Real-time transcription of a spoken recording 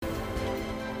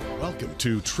Welcome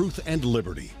to Truth and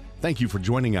Liberty. Thank you for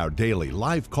joining our daily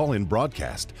live call-in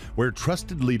broadcast where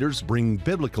trusted leaders bring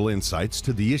biblical insights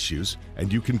to the issues,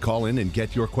 and you can call in and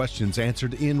get your questions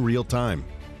answered in real time.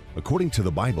 According to the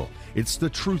Bible, it's the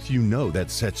truth you know that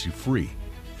sets you free.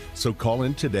 So call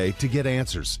in today to get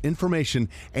answers, information,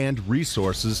 and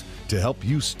resources to help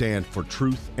you stand for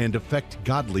truth and effect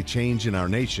godly change in our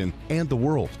nation and the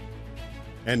world.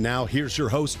 And now here's your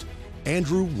host,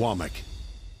 Andrew Wommack.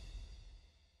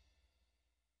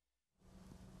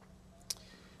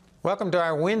 Welcome to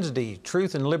our Wednesday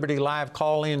Truth and Liberty Live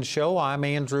call-in show. I'm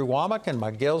Andrew Wommack, and my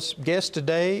guest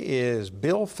today is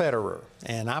Bill Federer.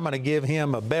 And I'm going to give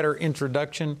him a better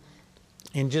introduction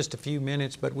in just a few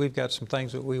minutes, but we've got some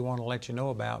things that we want to let you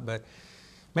know about. But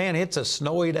man, it's a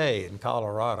snowy day in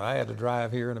Colorado. I had to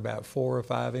drive here in about 4 or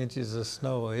 5 inches of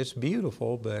snow. It's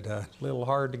beautiful, but a little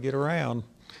hard to get around.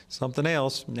 Something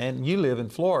else. And you live in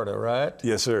Florida, right?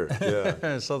 Yes, sir.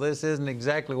 Yeah. So this isn't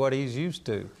exactly what he's used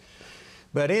to.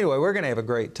 But anyway, we're going to have a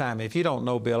great time. If you don't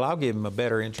know Bill, I'll give him a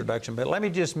better introduction. But let me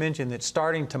just mention that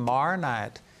starting tomorrow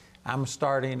night, I'm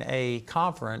starting a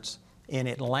conference in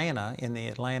Atlanta, in the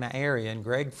Atlanta area, and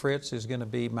Greg Fritz is going to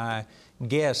be my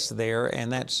guest there,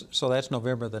 and that's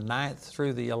November the 9th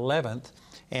through the 11th,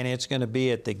 and it's going to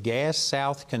be at the Gas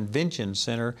South Convention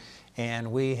Center, and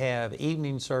we have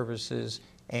evening services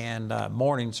and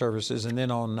morning services, and then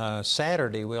on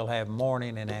Saturday we'll have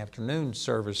morning and afternoon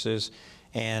services.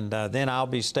 And then I'll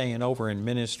be staying over and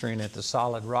ministering at the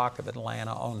Solid Rock of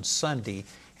Atlanta on Sunday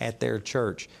at their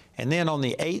church. And then on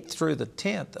the 8th through the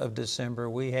 10th of December,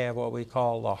 we have what we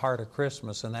call the Heart of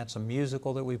Christmas, and that's a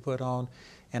musical that we put on.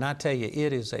 And I tell you,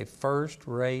 it is a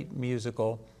first-rate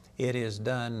musical. It is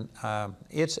done,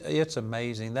 it's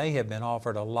amazing. They have been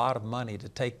offered a lot of money to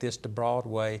take this to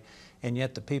Broadway, and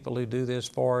yet the people who do this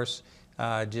for us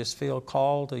just feel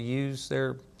called to use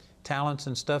their talents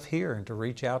and stuff here and to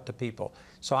reach out to people.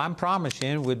 So I'm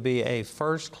promising it would be a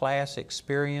first-class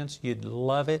experience. You'd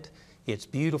love it. It's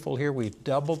beautiful here. We've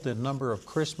doubled the number of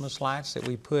Christmas lights that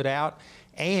we put out.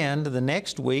 And the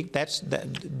next week,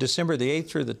 December the 8th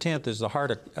through the 10th is the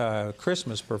Heart of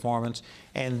Christmas performance.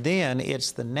 And then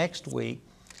it's the next week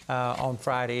on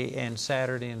Friday and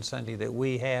Saturday and Sunday that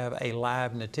we have a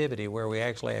live nativity where we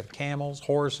actually have camels,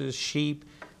 horses, sheep,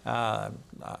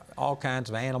 all kinds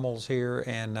of animals here,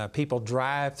 and people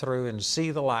drive through and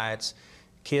see the lights.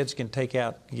 Kids can get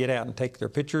out and take their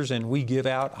pictures, and we give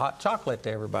out hot chocolate to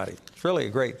everybody. It's really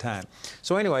a great time.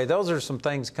 So anyway, those are some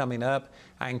things coming up.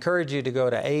 I encourage you to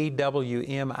go to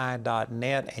awmi.net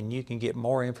and you can get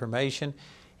more information.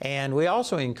 And we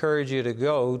also encourage you to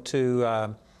go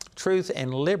to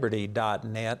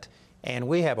truthandliberty.net. And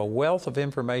we have a wealth of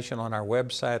information on our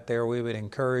website there. We would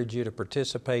encourage you to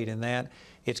participate in that.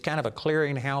 It's kind of a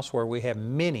clearinghouse where we have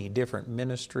many different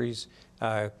ministries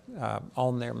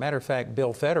on there. Matter of fact,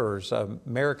 Bill Federer's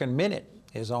American Minute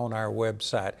is on our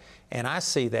website. And I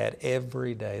see that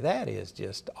every day. That is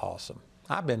just awesome.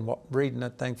 I've been reading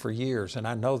that thing for years, and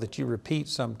I know that you repeat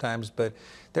sometimes, but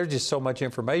there's just so much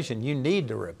information you need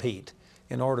to repeat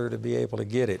in order to be able to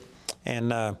get it.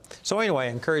 And so anyway, I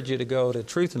encourage you to go to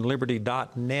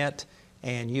truthandliberty.net,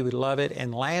 and you would love it.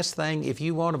 And last thing, if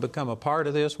you want to become a part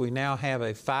of this, we now have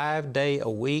a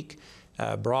 5-day-a-week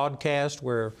broadcast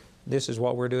where this is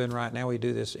what we're doing right now. We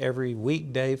do this every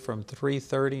weekday from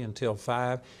 3:30 until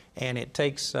 5, and it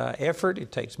takes effort.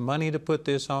 It takes money to put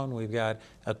this on. We've got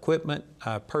equipment,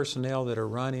 personnel that are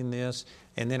running this,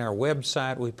 and then our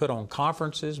website. We put on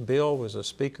conferences. Bill was a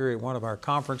speaker at one of our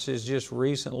conferences just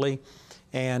recently.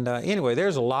 And anyway,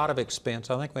 there's a lot of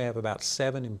expense. I think we have about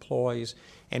 7 employees,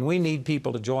 and we need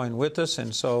people to join with us.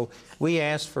 And so we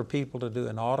ask for people to do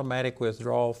an automatic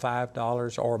withdrawal,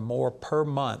 $5 or more per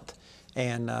month.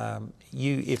 And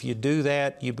if you do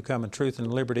that, you become a Truth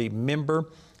and Liberty member.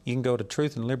 You can go to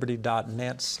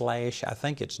truthandliberty.net/ I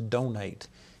think it's donate,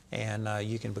 and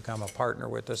you can become a partner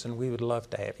with us, and we would love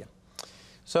to have you.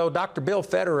 So Dr. Bill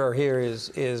Federer here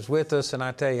is with us, and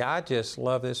I tell you, I just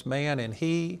love this man, and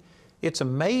it's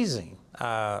amazing,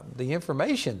 the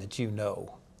information that you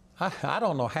know. I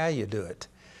don't know how you do it.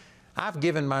 I've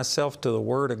given myself to the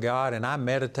Word of God, and I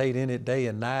meditate in it day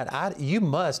and night. You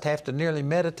must have to nearly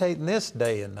meditate in this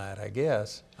day and night, I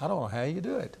guess. I don't know how you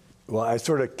do it. Well, I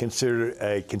sort of consider it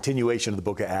a continuation of the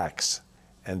book of Acts.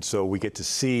 And so we get to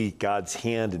see God's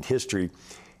hand in history.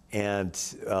 And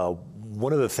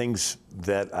one of the things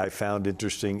that I found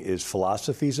interesting is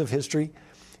philosophies of history.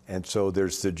 And so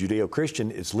there's the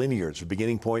Judeo-Christian, it's linear. It's a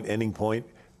beginning point, ending point,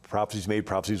 prophecies made,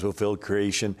 prophecies fulfilled,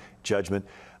 creation, judgment.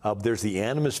 There's the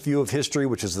animist view of history,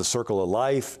 which is the circle of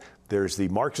life. There's the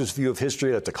Marxist view of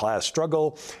history, that's a class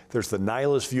struggle. There's the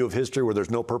nihilist view of history, where there's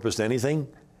no purpose to anything.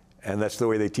 And that's the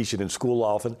way they teach it in school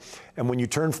often. And when you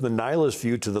turn from the nihilist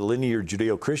view to the linear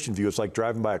Judeo-Christian view, it's like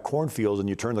driving by a cornfield and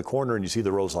you turn the corner and you see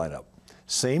the rows line up.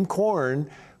 Same corn,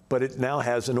 but it now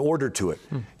has an order to it.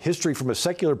 History from a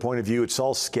secular point of view, it's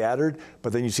all scattered,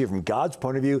 but then you see it from God's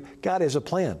point of view, God has a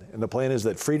plan. And the plan is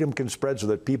that freedom can spread so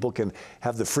that people can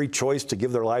have the free choice to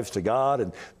give their lives to God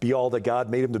and be all that God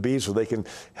made them to be so they can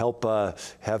help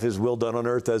have His will done on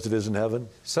earth as it is in heaven.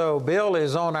 So Bill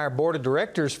is on our board of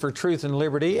directors for Truth and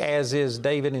Liberty, as is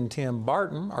David and Tim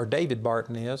Barton, or David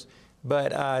Barton is.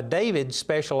 But David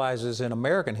specializes in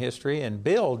American history, and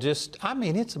Bill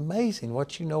it's amazing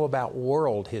what you know about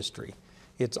world history.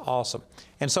 It's awesome.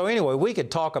 And so anyway, we could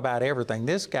talk about everything.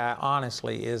 This guy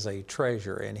honestly is a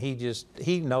treasure, and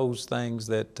he knows things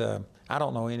that I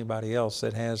don't know anybody else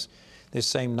that has this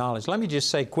same knowledge. Let me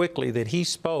just say quickly that he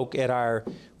spoke at our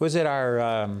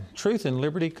Truth and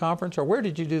Liberty conference, or where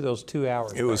did you do those 2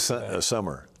 hours? It was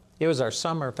summer. It was our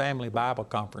summer family Bible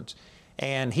conference.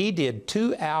 And he did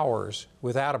 2 hours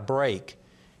without a break.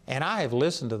 And I have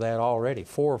listened to that already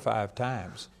 4 or 5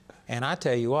 times. And I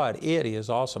tell you what, it is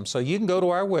awesome. So you can go to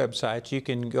our website. You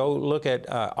can go look at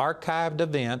archived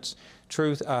events,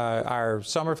 our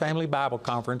Summer Family Bible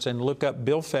Conference, and look up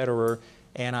Bill Federer.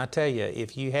 And I tell you,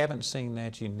 if you haven't seen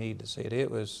that, you need to see it. It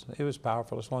was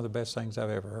powerful. It's one of the best things I've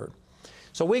ever heard.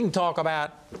 So we can talk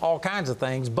about all kinds of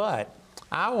things, but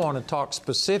I want to talk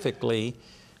specifically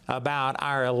about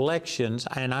our elections,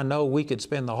 and I know we could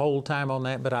spend the whole time on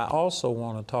that, but I also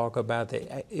want to talk about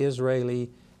the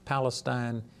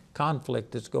Israeli-Palestine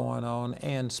conflict that's going on,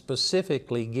 and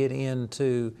specifically get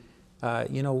into,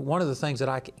 one of the things that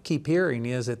I keep hearing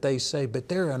is that they say, but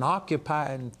they're an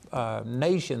occupying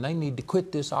nation, they need to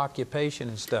quit this occupation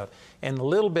and stuff. And the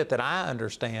little bit that I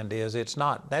understand is that's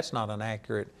not an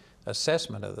accurate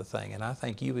assessment of the thing, and I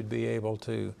think you would be able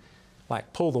to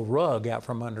pull the rug out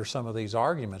from under some of these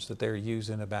arguments that they're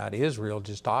using about Israel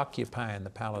just occupying the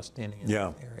Palestinian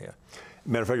area.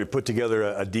 Matter of fact, I put together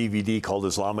a DVD called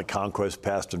Islamic Conquest,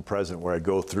 Past and Present, where I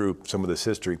go through some of this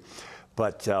history.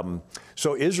 But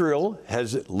so Israel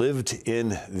has lived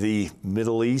in the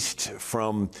Middle East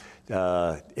from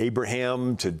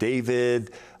Abraham to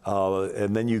David,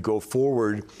 and then you go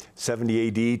forward,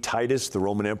 70 AD, Titus, the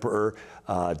Roman emperor,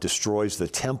 destroys the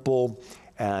temple.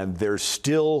 And there's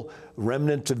still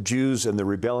remnants of Jews, and they're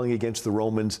rebelling against the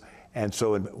Romans. And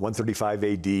so in 135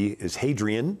 AD is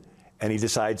Hadrian, and he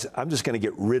decides, I'm just going to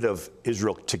get rid of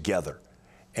Israel together.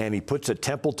 And he puts a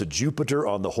temple to Jupiter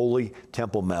on the Holy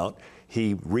Temple Mount.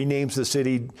 He renames the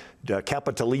city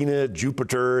Capitolina,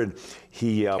 Jupiter, and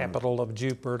he... Capital of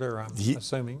Jupiter, I'm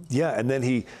assuming. Yeah, and then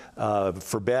he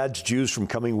forbids Jews from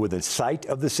coming within sight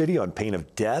of the city on pain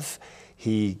of death.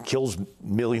 He kills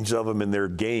millions of them in their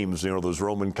games, those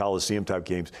Roman Colosseum type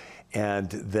games.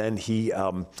 And then he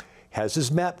has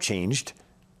his map changed.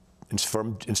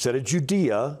 Instead of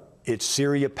Judea, it's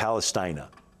Syria, Palestina.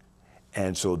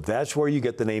 And so that's where you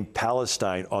get the name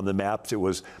Palestine on the maps. It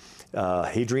was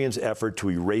Hadrian's effort to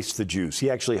erase the Jews.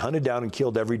 He actually hunted down and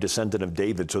killed every descendant of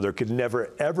David, so there could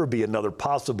never, ever be another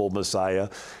possible Messiah.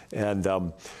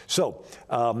 And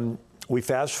we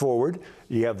fast forward.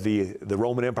 You have the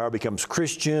Roman Empire becomes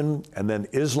Christian, and then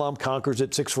Islam conquers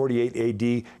it, 648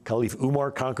 AD. Caliph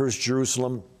Umar conquers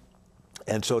Jerusalem.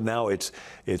 And so now it's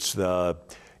the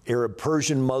Arab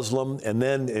Persian Muslim, and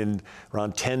then in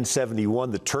around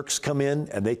 1071, the Turks come in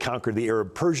and they conquer the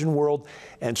Arab Persian world.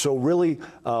 And so really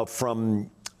from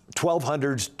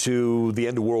 1200s to the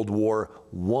end of World War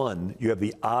I, you have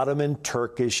the Ottoman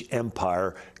Turkish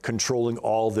Empire controlling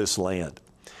all this land.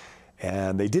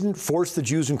 And they didn't force the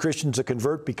Jews and Christians to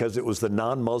convert because it was the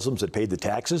non-Muslims that paid the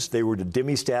taxes. They were the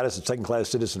dhimmi status and second-class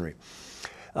citizenry.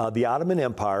 The Ottoman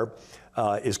Empire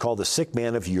is called the sick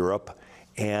man of Europe,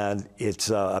 and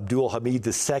it's Abdul Hamid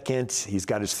II. He's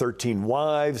got his 13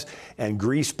 wives, and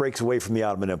Greece breaks away from the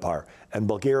Ottoman Empire. And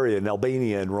Bulgaria and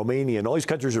Albania and Romania and all these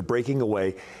countries are breaking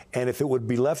away. And if it would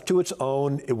be left to its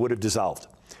own, it would have dissolved.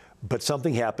 But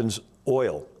something happens,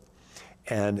 oil.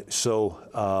 And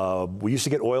so we used to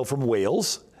get oil from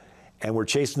whales, and we're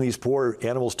chasing these poor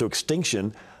animals to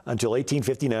extinction until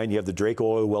 1859. You have the Drake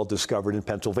oil well discovered in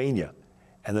Pennsylvania,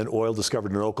 and then oil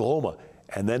discovered in Oklahoma,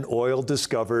 and then oil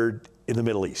discovered in the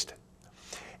Middle East.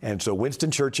 And so Winston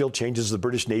Churchill changes the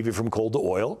British Navy from coal to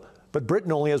oil, but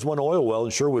Britain only has one oil well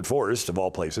in Sherwood Forest, of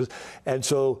all places. And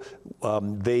so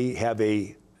they have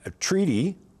a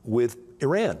treaty with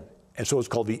Iran. And so it's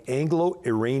called the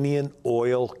Anglo-Iranian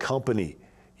Oil Company.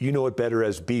 You know it better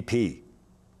as BP,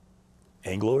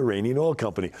 Anglo-Iranian Oil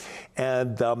Company.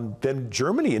 And then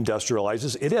Germany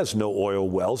industrializes. It has no oil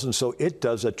wells, and so it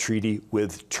does a treaty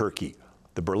with Turkey.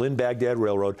 the Berlin-Baghdad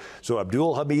Railroad. So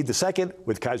Abdul Hamid II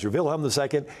with Kaiser Wilhelm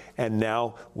II, and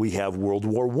now we have World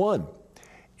War I.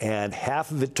 And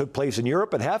half of it took place in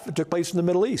Europe and half of it took place in the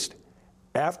Middle East.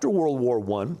 After World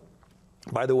War I,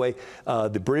 by the way,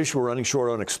 the British were running short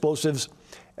on explosives.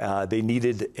 They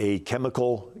needed a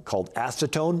chemical called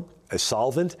acetone, a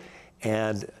solvent,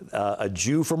 and a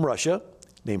Jew from Russia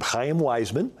named Chaim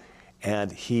Weizmann,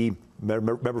 and he,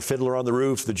 remember Fiddler on the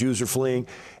Roof, the Jews are fleeing,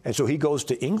 and so he goes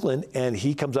to England and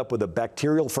he comes up with a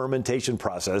bacterial fermentation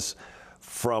process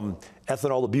from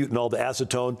ethanol to butanol to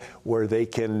acetone, where they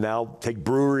can now take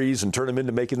breweries and turn them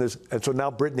into making this, and so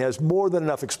now Britain has more than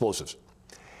enough explosives.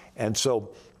 And so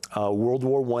World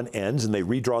War I ends, and they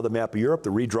redraw the map of Europe,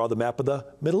 they redraw the map of the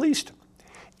Middle East.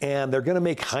 And they're going to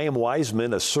make Chaim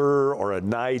Weizmann a sir or a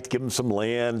knight, give him some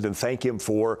land, and thank him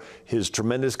for his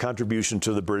tremendous contribution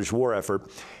to the British war effort.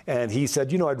 And he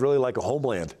said, you know, I'd really like a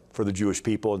homeland for the Jewish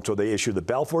people. And so they issued the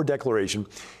Balfour Declaration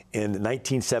in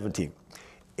 1917.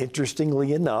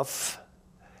 Interestingly enough,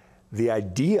 the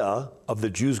idea of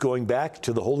the Jews going back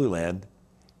to the Holy Land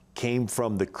came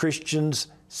from the Christians'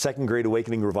 Second Great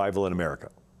Awakening revival in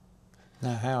America.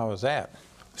 Now, how was that?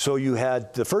 So you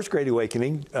had the First Great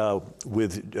Awakening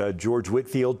with George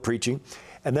Whitefield preaching,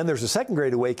 and then there's a Second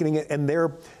Great Awakening, and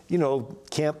they're, you know,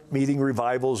 camp meeting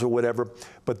revivals or whatever.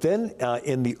 But then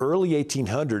in the early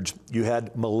 1800s, you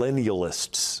had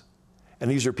millennialists.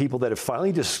 And these are people that have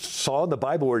finally just saw in the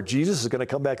Bible where Jesus is going to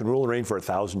come back and rule and reign for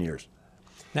 1,000 years.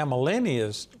 Now,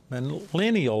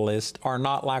 millennialists are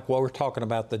not like what we're talking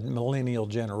about, the millennial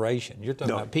generation. You're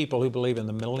talking about people who believe in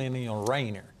the millennial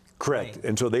reigner. Correct.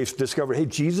 And so they discovered, hey,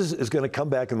 Jesus is going to come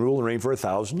back and rule and reign for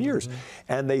 1,000 years. Mm-hmm.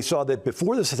 And they saw that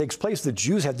before this takes place, the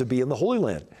Jews had to be in the Holy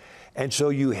Land. And so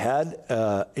you had,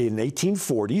 in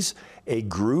 1840s, a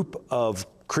group of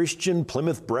Christian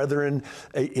Plymouth Brethren,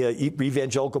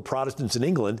 evangelical Protestants in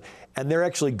England, and they're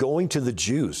actually going to the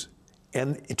Jews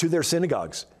and to their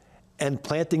synagogues and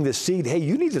planting this seed. Hey,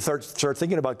 you need to start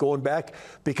thinking about going back,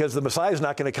 because the Messiah is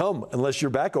not going to come unless you're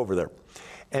back over there.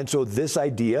 And so this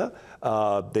idea,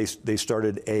 they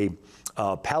started a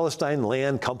Palestine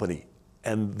Land Company.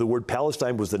 And the word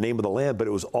Palestine was the name of the land, but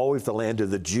it was always the land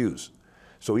of the Jews.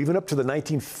 So even up to the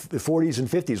 1940s and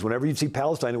 50s, whenever you'd see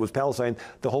Palestine, it was Palestine,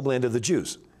 the homeland of the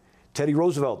Jews. Teddy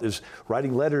Roosevelt is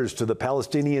writing letters to the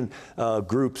Palestinian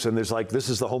groups, and there's like, this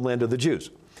is the homeland of the Jews.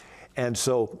 And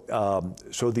so,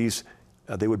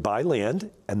 they would buy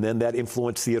land, and then that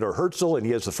influenced Theodor Herzl, and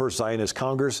he has the first Zionist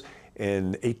Congress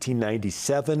in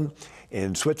 1897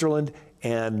 in Switzerland.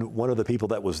 And one of the people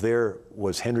that was there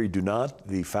was Henry Dunant,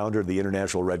 the founder of the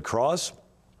International Red Cross.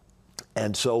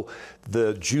 And so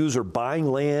the Jews are buying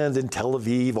land in Tel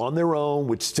Aviv on their own,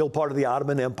 which is still part of the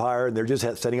Ottoman Empire, and they're just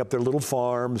setting up their little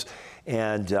farms.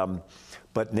 And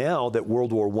but now that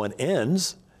World War I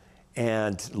ends,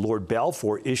 and Lord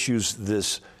Balfour issues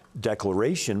this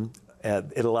declaration,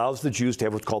 it allows the Jews to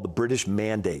have what's called the British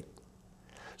Mandate.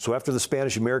 So after the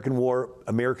Spanish-American War,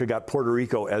 America got Puerto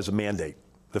Rico as a mandate,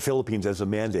 the Philippines as a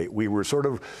mandate. We were sort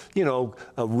of, you know,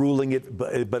 ruling it,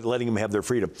 but letting them have their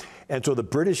freedom. And so the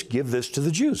British give this to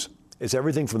the Jews. It's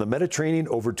everything from the Mediterranean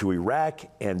over to Iraq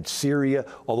and Syria,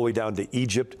 all the way down to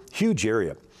Egypt, huge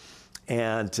area.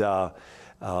 And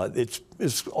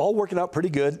it's all working out pretty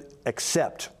good,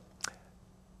 except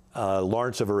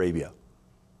Lawrence of Arabia.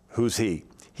 Who's he?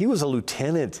 He was a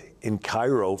lieutenant in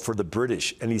Cairo for the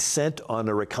British, and he's sent on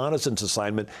a reconnaissance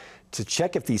assignment to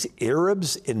check if these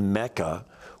Arabs in Mecca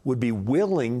would be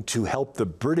willing to help the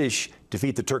British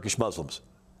defeat the Turkish Muslims.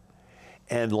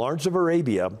 And Lawrence of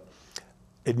Arabia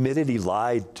admitted he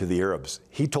lied to the Arabs.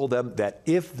 He told them that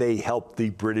if they helped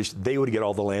the British, they would get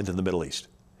all the land in the Middle East.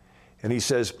 And he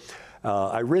says,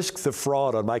 I risk the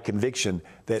fraud on my conviction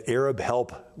that Arab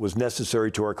help was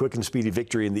necessary to our quick and speedy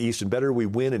victory in the East, and better we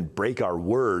win and break our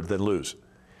word than lose.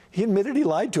 He admitted he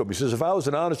lied to him. He says, if I was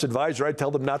an honest advisor, I'd tell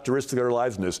them not to risk their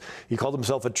lives in this. He called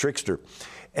himself a trickster.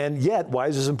 And yet, why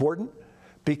is this important?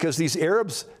 Because these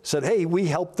Arabs said, hey, we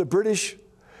helped the British.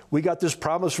 We got this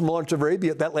promise from Lawrence of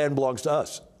Arabia, that land belongs to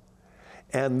us.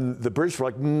 And the British were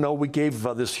like, no, we gave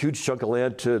this huge chunk of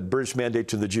land to British mandate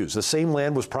to the Jews. The same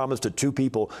land was promised to two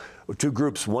people, or two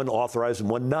groups, one authorized and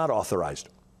one not authorized.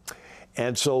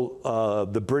 And so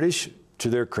the British, to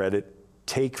their credit,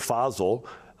 take Fazl,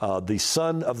 the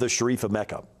son of the Sharif of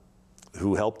Mecca,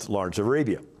 who helped Lawrence of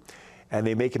Arabia, and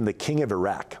they make him the king of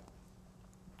Iraq.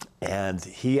 And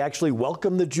he actually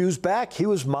welcomed the Jews back. He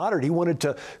was moderate. He wanted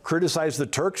to criticize the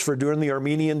Turks for doing the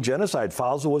Armenian genocide.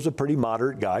 Fazl was a pretty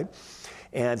moderate guy.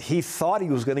 And he thought he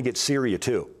was going to get Syria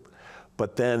too.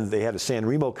 But then they had a San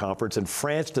Remo conference, and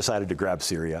France decided to grab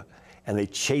Syria, and they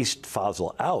chased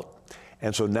Fazl out.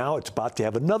 And so now it's about to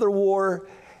have another war.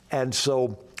 And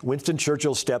so Winston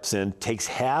Churchill steps in, takes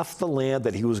half the land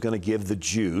that he was going to give the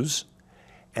Jews,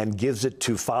 and gives it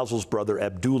to Fazl's brother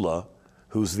Abdullah,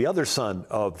 who's the other son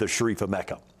of the Sharif of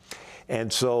Mecca.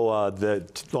 And so the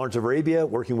Lawrence of Arabia,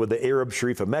 working with the Arab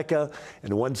Sharif of Mecca,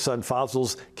 and one son,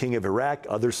 Fazl's king of Iraq,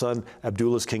 other son,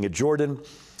 Abdullah's king of Jordan.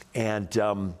 And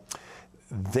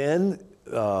then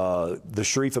the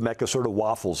Sharif of Mecca sort of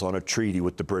waffles on a treaty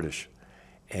with the British.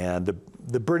 And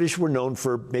the British were known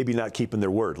for maybe not keeping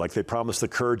their word. Like they promised the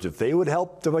Kurds if they would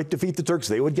help to defeat the Turks,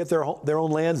 they would get their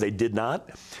own lands. They did not.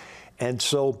 And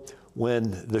so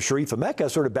when the Sharif of Mecca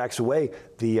sort of backs away,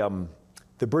 the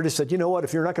British said, you know what,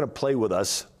 if you're not going to play with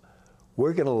us,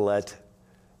 we're going to let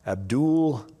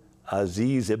Abdul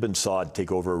Aziz ibn Saud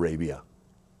take over Arabia,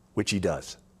 which he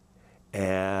does.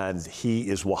 And he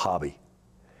is Wahhabi.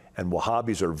 And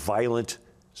Wahhabis are violent,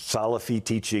 Salafi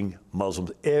teaching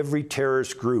Muslims. Every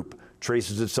terrorist group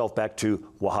traces itself back to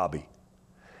Wahhabi.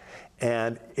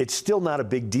 And it's still not a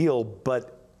big deal, but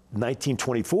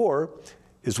 1924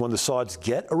 is when the Sauds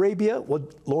get Arabia. Well,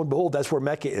 lo and behold, that's where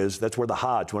Mecca is. That's where the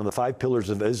Hajj, one of the 5 pillars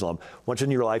of Islam. Once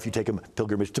in your life, you take a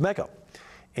pilgrimage to Mecca.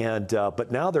 And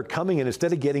but now they're coming, and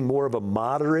instead of getting more of a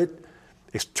moderate,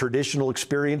 traditional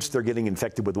experience, they're getting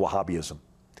infected with Wahhabism.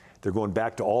 They're going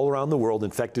back to all around the world,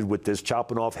 infected with this,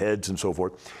 chopping off heads and so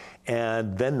forth.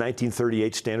 And then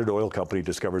 1938, Standard Oil Company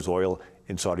discovers oil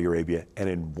in Saudi Arabia. And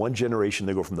in one generation,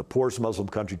 they go from the poorest Muslim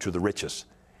country to the richest.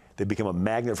 They become a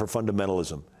magnet for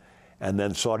fundamentalism. And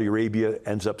then Saudi Arabia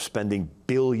ends up spending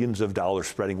billions of dollars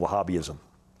spreading Wahhabism.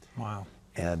 Wow.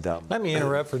 And let me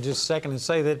interrupt for just a second and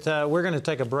say that we're going to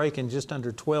take a break in just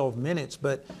under 12 minutes,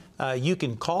 but you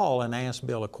can call and ask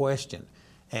Bill a question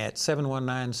at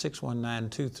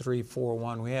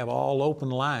 719-619-2341. We have all open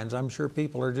lines. I'm sure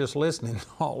people are just listening to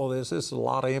all of this. This is a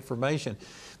lot of information.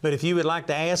 But if you would like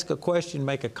to ask a question,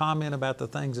 make a comment about the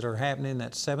things that are happening,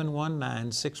 that's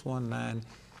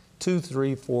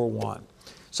 719-619-2341.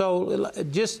 So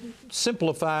just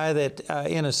simplify that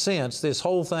in a sense, this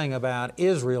whole thing about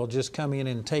Israel just coming in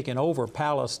and taking over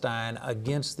Palestine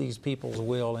against these people's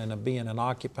will and being an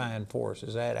occupying force.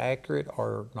 Is that accurate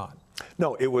or not?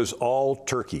 No, it was all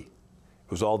Turkey.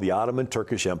 It was all the Ottoman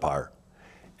Turkish Empire.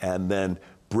 And then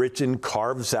Britain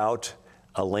carves out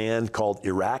a land called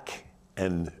Iraq,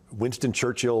 and Winston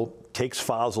Churchill takes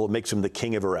Fazl and makes him the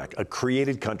king of Iraq, a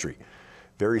created country.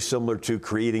 Very similar to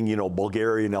creating,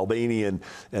 Bulgaria and Albania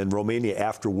and Romania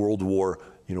after World War,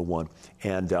 I.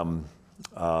 And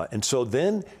so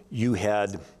then you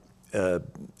had an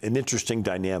interesting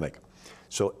dynamic.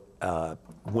 So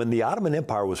when the Ottoman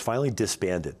Empire was finally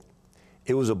disbanded,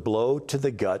 it was a blow to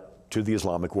the gut to the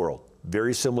Islamic world.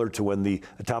 Very similar to when the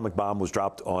atomic bomb was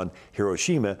dropped on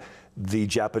Hiroshima. The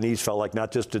Japanese felt like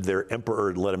not just did their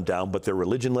emperor let them down, but their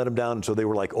religion let them down, and so they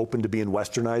were like open to being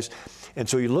westernized. And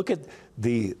so you look at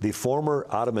the former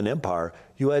Ottoman Empire,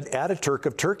 you had Ataturk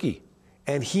of Turkey,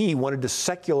 and he wanted to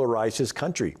secularize his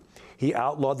country. He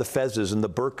outlawed the fezzes and the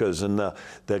burqas and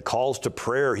the calls to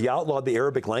prayer. He outlawed the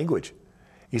Arabic language.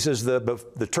 He says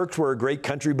the Turks were a great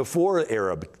country before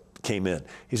Arab came in.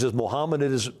 He says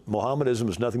Mohammedanism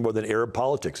is nothing more than Arab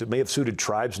politics. It may have suited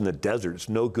tribes in the desert. It's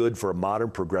no good for a modern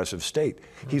progressive state.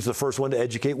 He's the first one to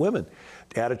educate women.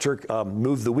 Ataturk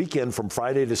moved the weekend from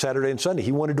Friday to Saturday and Sunday.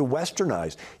 He wanted to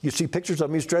westernize. You see pictures of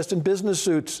him. He's dressed in business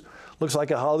suits. Looks like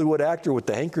a Hollywood actor with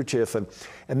the handkerchief. And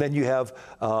then you have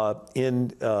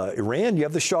in Iran, you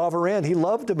have the Shah of Iran. He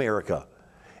loved America.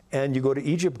 And you go to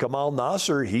Egypt, Gamal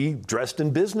Nasser, he dressed in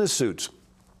business suits.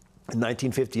 In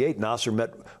 1958, Nasser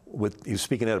he was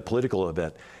speaking at a political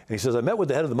event, and he says, I met with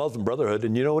the head of the Muslim Brotherhood,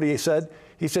 and you know what he said?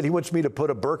 He said he wants me to put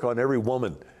a burqa on every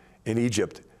woman in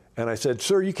Egypt. And I said,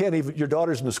 sir, you can't even, your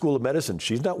daughter's in the School of Medicine.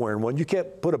 She's not wearing one. You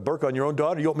can't put a burqa on your own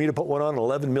daughter. You want me to put one on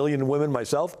 11 million women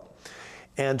myself?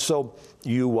 And so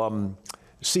you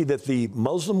see that the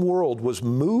Muslim world was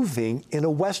moving in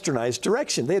a westernized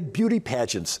direction. They had beauty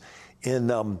pageants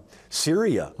in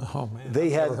Syria. Oh, man, they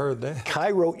I've had never heard that.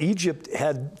 Cairo, Egypt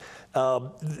had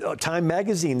Time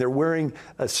magazine. They're wearing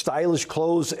stylish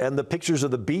clothes, and the pictures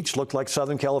of the beach look like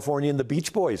Southern California and the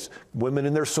Beach Boys. Women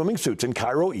in their swimming suits in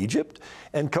Cairo, Egypt,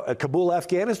 and Kabul,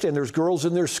 Afghanistan. There's girls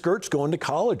in their skirts going to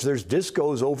college. There's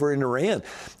discos over in Iran.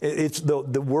 It's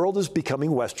the world is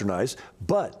becoming westernized,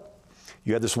 but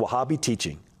you have this Wahhabi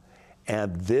teaching,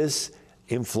 and this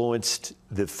influenced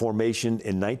the formation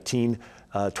in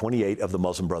 1928 of the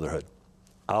Muslim Brotherhood.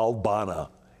 Al-Banna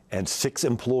and 6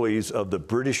 employees of the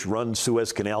British-run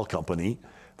Suez Canal Company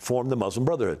formed the Muslim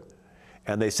Brotherhood.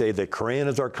 And they say the Quran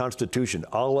is our constitution.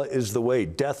 Allah is the way.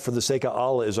 Death for the sake of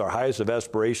Allah is our highest of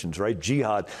aspirations, right?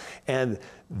 Jihad. And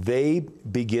they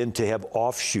begin to have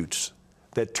offshoots.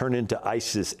 that turn into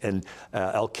ISIS and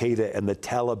Al-Qaeda and the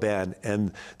Taliban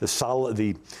and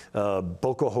the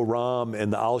Boko Haram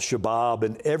and the Al-Shabaab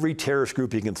and every terrorist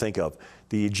group you can think of,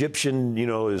 the Egyptian,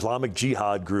 Islamic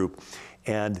Jihad group,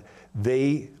 and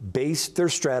they based their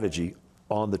strategy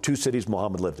on the two cities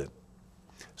Muhammad lived in.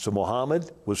 So Muhammad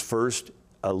was first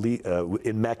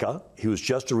in Mecca. He was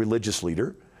just a religious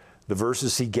leader. The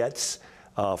verses he gets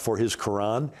for his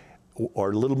Quran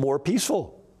are a little more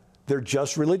peaceful. They're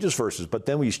just religious verses. But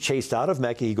then when he's chased out of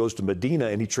Mecca, he goes to Medina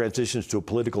and he transitions to a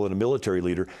political and a military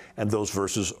leader, and those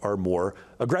verses are more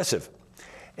aggressive.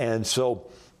 And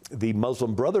so the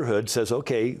Muslim Brotherhood says,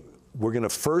 okay, we're going to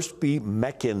first be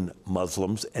Meccan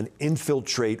Muslims and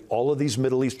infiltrate all of these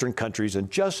Middle Eastern countries and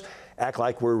just act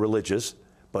like we're religious.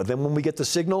 But then when we get the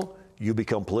signal, you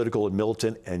become political and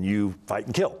militant and you fight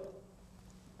and kill.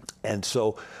 And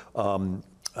so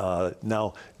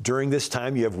now during this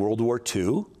time, you have World War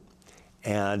II.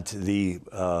 And the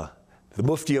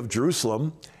Mufti of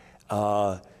Jerusalem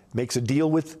makes a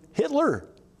deal with Hitler.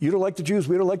 You don't like the Jews,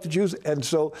 we don't like the Jews. And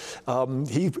so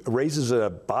he raises a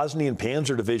Bosnian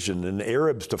Panzer Division and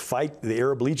Arabs to fight, the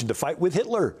Arab Legion to fight with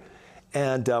Hitler.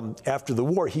 And after the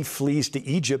war, he flees to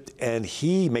Egypt and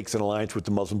he makes an alliance with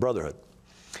the Muslim Brotherhood.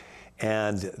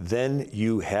 And then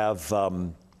you have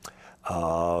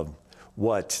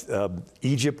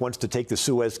Egypt wants to take the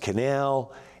Suez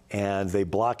Canal, and they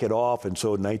block it off. And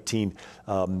so in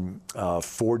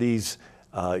 1940s,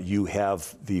 you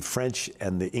have the French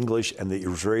and the English and the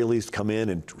Israelis come in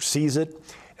and seize it.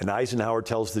 And Eisenhower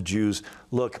tells the Jews,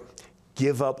 look,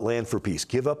 give up land for peace.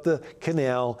 Give up the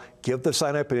canal, give up the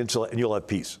Sinai Peninsula, and you'll have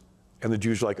peace. And the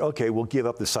Jews are like, okay, we'll give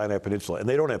up the Sinai Peninsula. And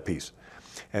they don't have peace.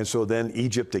 And so then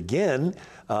Egypt again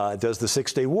does the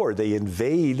Six-Day War. They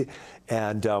invade,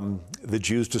 and the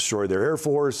Jews destroy their air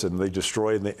force, and they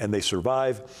destroy and they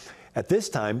survive. At this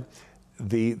time,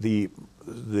 the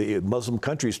Muslim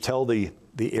countries tell the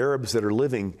Arabs that are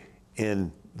living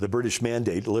in the British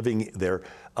Mandate, living there,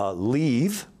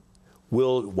 leave.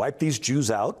 We'll wipe these Jews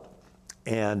out,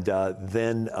 and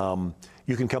then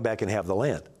you can come back and have the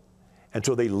land. And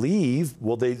so they leave.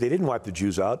 Well, they didn't wipe the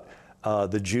Jews out.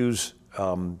 The Jews,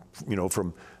 from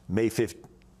May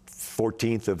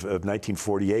 14th of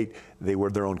 1948, they were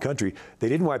their own country. They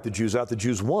didn't wipe the Jews out. The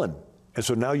Jews won. And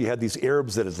so now you had these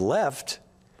Arabs that had left,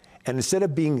 and instead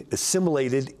of being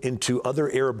assimilated into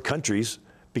other Arab countries,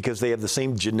 because they have the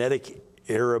same genetic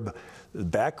Arab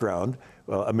background,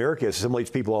 America assimilates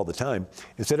people all the time.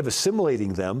 Instead of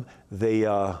assimilating them, they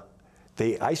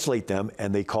isolate them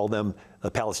and they call them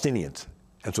Palestinians.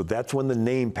 And so that's when the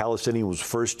name Palestinian was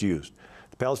first used.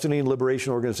 The Palestinian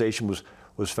Liberation Organization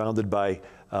was founded by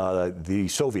the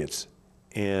Soviets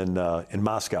in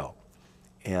Moscow.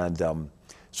 And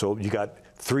so you got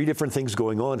three different things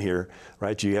going on here,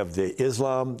 right? You have the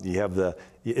Islam, you have the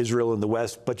Israel in the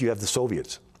West, but you have the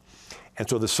Soviets. And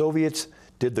so the Soviets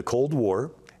did the Cold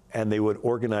War, and they would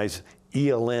organize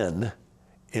ELN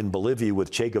in Bolivia with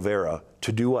Che Guevara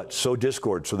to do what? Sow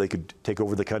discord so they could take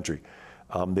over the country.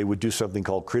 They would do something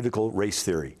called critical race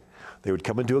theory. They would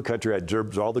come into a country,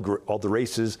 observe all the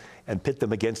races, and pit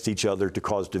them against each other to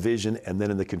cause division, and then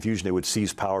in the confusion they would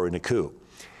seize power in a coup.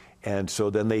 And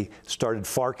so then they started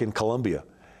FARC in Colombia.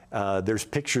 There's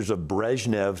pictures of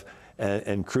Brezhnev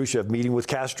and Khrushchev meeting with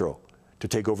Castro to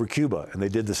take over Cuba, and they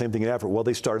did the same thing in Africa. Well,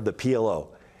 they started the PLO.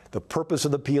 The purpose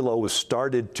of the PLO was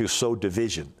started to sow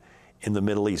division in the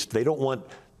Middle East. They don't want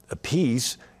a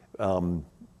peace. Of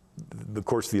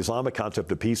course, the Islamic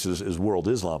concept of peace is world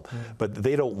Islam, but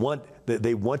they don't want,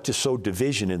 they want to sow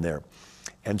division in there.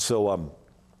 And so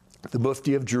the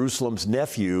Mufti of Jerusalem's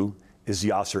nephew is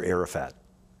Yasser Arafat.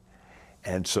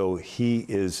 And so he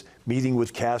is meeting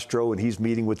with Castro, and he's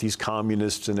meeting with these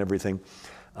communists and everything.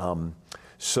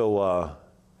 But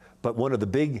one of the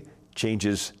big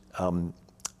changes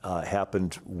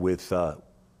happened with, so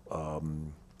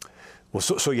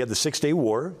you had the Six-Day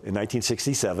War in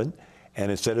 1967, and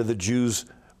instead of the Jews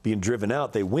being driven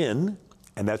out, they win,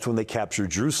 and that's when they capture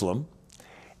Jerusalem.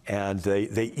 And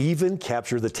they even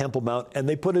capture the Temple Mount, and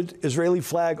they put an Israeli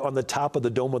flag on the top of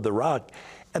the Dome of the Rock,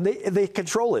 and they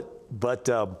control it. But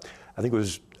I think it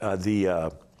was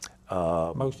Moshe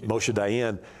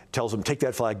Dayan tells them, take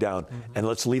that flag down, and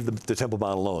let's leave the Temple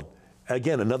Mount alone.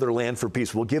 Again, another land for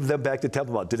peace. We'll give them back the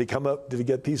Temple Mount. Did he come up? Did he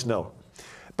get peace? No.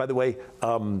 By the way,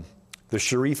 the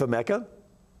Sharif of Mecca,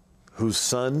 whose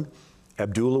son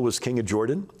Abdullah was king of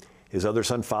Jordan, his other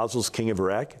son Fazl's king of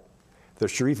Iraq, the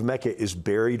Sharif of Mecca is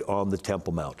buried on the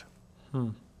Temple Mount.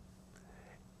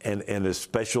 And and a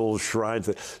special shrine.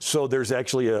 So there's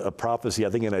actually a prophecy, I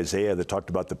think in Isaiah, that talked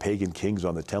about the pagan kings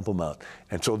on the Temple Mount.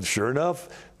 And so sure enough,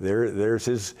 there's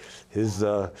his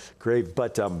grave.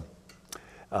 But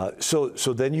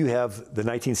so then you have the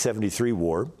 1973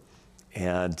 war,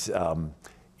 and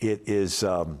it is,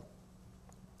 so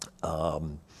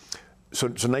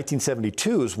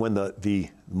 1972 is when the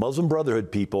Muslim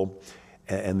Brotherhood people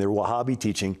and their Wahhabi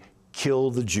teaching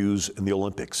killed the Jews in the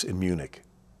Olympics in Munich.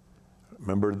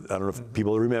 Remember, I don't know if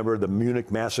people remember the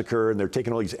Munich massacre, and they're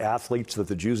taking all these athletes that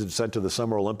the Jews had sent to the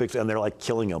Summer Olympics, and they're like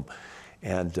killing them.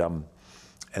 And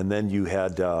then you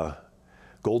had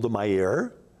Golda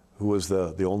Meir, who was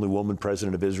the only woman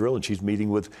president of Israel, and she's meeting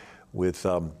with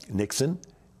Nixon,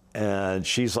 and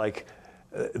she's like,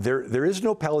 there is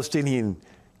no Palestinian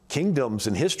kingdoms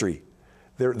in history.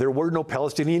 There were no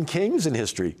Palestinian kings in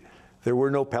history. There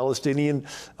were no Palestinian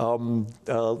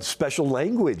special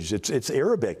language. It's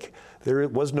Arabic. There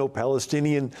was no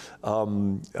Palestinian,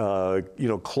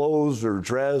 clothes or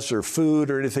dress or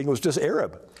food or anything. It was just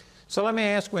Arab. So let me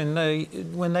ask: when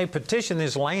they petitioned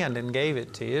this land and gave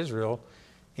it to Israel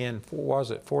in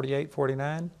 48,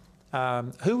 49?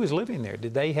 Who was living there?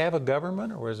 Did they have a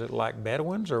government, or was it like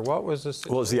Bedouins, or what was this?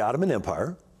 Well, it was the Ottoman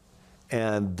Empire,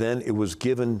 and then it was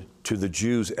given to the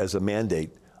Jews as a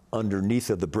mandate underneath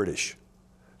of the British.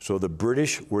 So the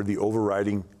British were the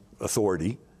overriding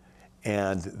authority,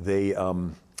 and they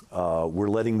were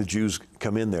letting the Jews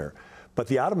come in there. But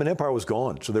the Ottoman Empire was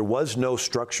gone, so there was no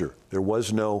structure. There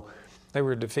was no... They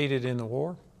were defeated in the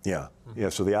war? Yeah, yeah.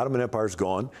 So the Ottoman Empire's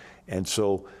gone, and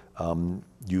so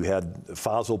you had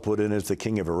Faisal put in as the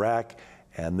king of Iraq,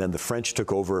 and then the French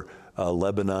took over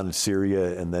Lebanon and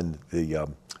Syria, and then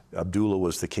Abdullah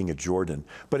was the king of Jordan.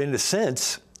 But in a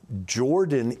sense,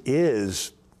 Jordan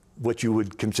is what you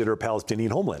would consider a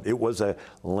Palestinian homeland. It was a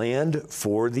land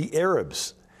for the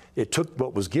Arabs. It took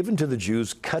what was given to the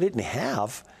Jews, cut it in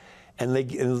half,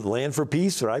 and land for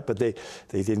peace, right? But they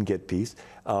didn't get peace.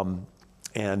 So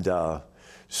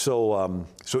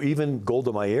even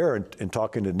Golda Meir, in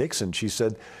talking to Nixon, she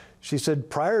said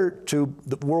prior to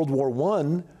the World War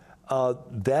I,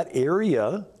 that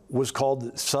area was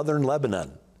called Southern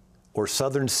Lebanon or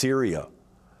Southern Syria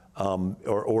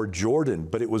or Jordan,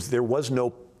 but there was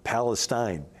no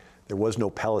Palestine. There was no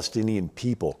Palestinian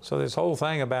people. So this whole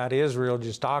thing about Israel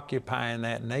just occupying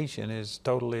that nation is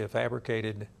totally a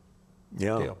fabricated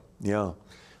deal. Yeah.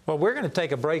 Well, we're going to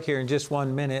take a break here in just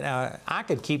 1 minute. I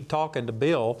could keep talking to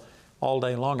Bill all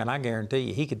day long, and I guarantee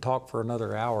you he could talk for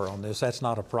another hour on this. That's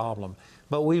not a problem.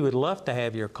 But we would love to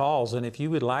have your calls, and if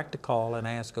you would like to call and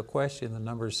ask a question, the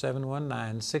number is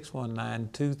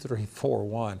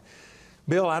 719-619-2341.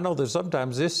 Bill, I know that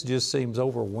sometimes this just seems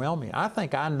overwhelming. I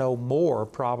think I know more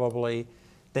probably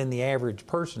than the average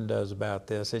person does about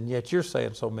this, and yet you're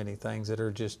saying so many things that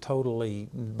are just totally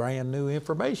brand new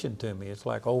information to me. It's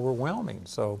like overwhelming.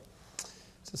 So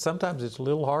sometimes it's a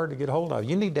little hard to get hold of.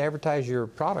 You need to advertise your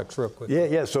products real quick.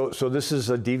 Yeah. So this is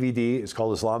a DVD. It's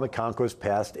called Islamic Conquest,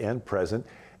 Past and Present,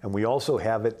 and we also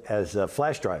have it as a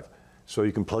flash drive. So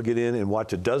you can plug it in and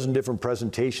watch a dozen different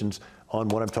presentations on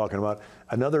what I'm talking about.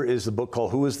 Another is the book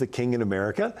called Who is the King in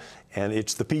America? And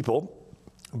it's the people,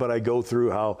 but I go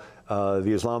through how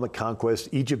the Islamic conquest,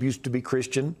 Egypt used to be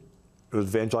Christian. It was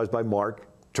evangelized by Mark.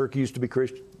 Turkey used to be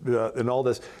Christian, and all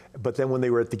this. But then when they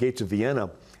were at the gates of Vienna,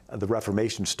 the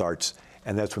Reformation starts,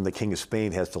 and that's when the King of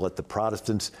Spain has to let the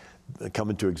Protestants come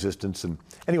into existence. And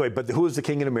anyway, but who is the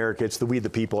king in America? It's the We the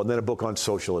People, and then a book on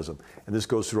socialism. And this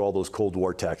goes through all those Cold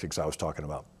War tactics I was talking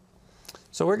about.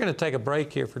 So we're going to take a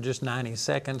break here for just 90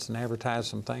 seconds and advertise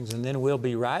some things, and then we'll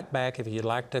be right back. If you'd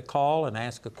like to call and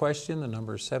ask a question, the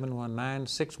number is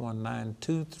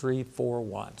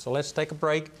 719-619-2341. So let's take a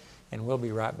break, and we'll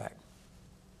be right back.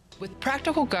 With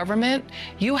Practical Government,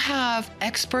 you have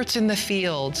experts in the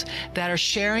fields that are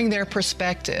sharing their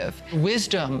perspective,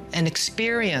 wisdom, and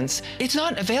experience. It's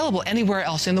not available anywhere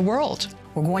else in the world.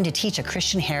 We're going to teach a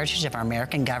Christian heritage of our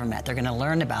American government. They're going to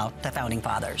learn about the Founding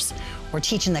Fathers. We're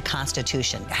teaching the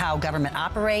Constitution, how government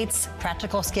operates,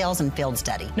 practical skills, and field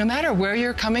study. No matter where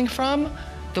you're coming from,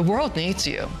 the world needs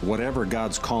you. Whatever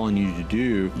God's calling you to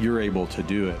do, you're able to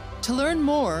do it. To learn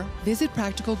more, visit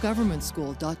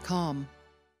practicalgovernmentschool.com.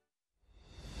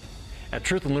 At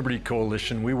Truth and Liberty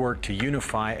Coalition, we work to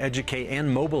unify, educate,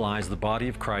 and mobilize the body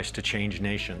of Christ to change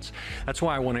nations. That's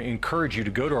why I want to encourage you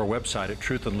to go to our website at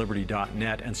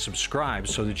truthandliberty.net and subscribe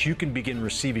so that you can begin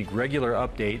receiving regular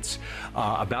updates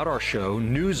about our show,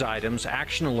 news items,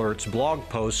 action alerts, blog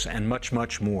posts, and much,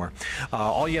 much more.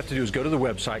 All you have to do is go to the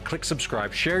website, click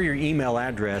subscribe, share your email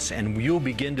address, and you'll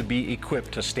begin to be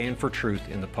equipped to stand for truth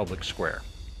in the public square.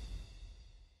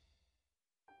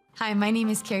 Hi, my name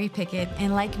is Carrie Pickett,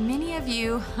 and like many of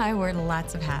you, I wear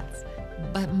lots of hats.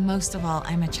 But most of all,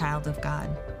 I'm a child of God.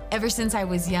 Ever since I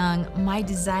was young, my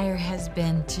desire has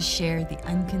been to share the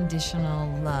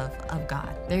unconditional love of God.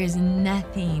 There is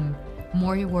nothing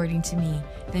more rewarding to me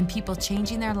than people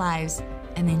changing their lives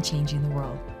and then changing the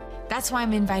world. That's why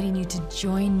I'm inviting you to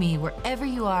join me wherever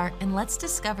you are, and let's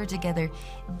discover together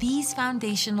these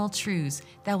foundational truths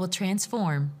that will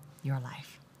transform your life.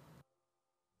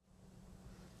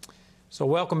 So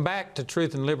welcome back to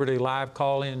Truth and Liberty Live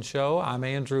Call-In Show. I'm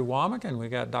Andrew Wommack, and we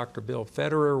got Dr. Bill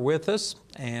Federer with us.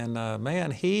 And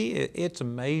man, it's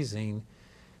amazing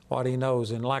what he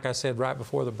knows. And like I said right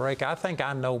before the break, I think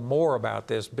I know more about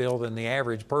this, Bill, than the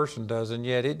average person does, and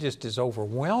yet it just is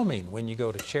overwhelming when you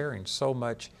go to sharing so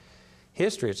much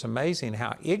history. It's amazing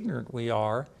how ignorant we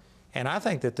are, and I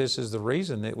think that this is the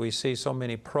reason that we see so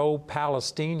many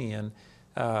pro-Palestinian,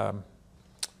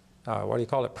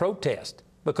 protest,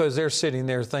 because they're sitting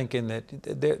there thinking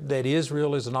that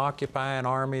Israel is an occupying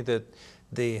army, that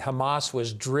the Hamas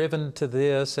was driven to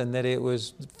this, and that it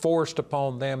was forced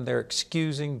upon them. They're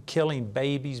excusing killing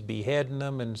babies, beheading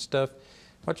them and stuff.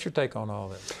 What's your take on all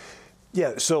this?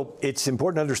 Yeah, so it's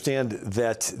important to understand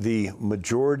that the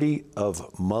majority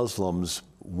of Muslims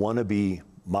want to be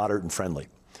moderate and friendly.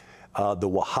 The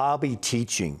Wahhabi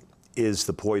teaching is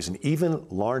the poison. Even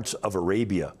Lawrence of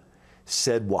Arabia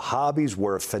said Wahhabis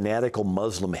were a fanatical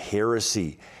Muslim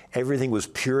heresy. Everything was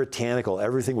puritanical.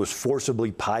 Everything was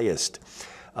forcibly pious.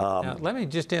 Now, let me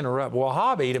just interrupt.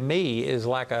 Wahhabi to me is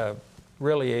like a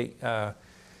really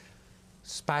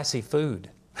spicy food.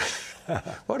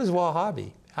 What is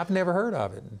Wahhabi? I've never heard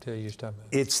of it until you started.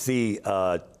 It's the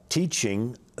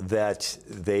teaching that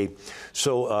the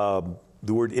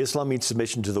word Islam means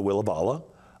submission to the will of Allah.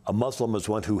 A Muslim is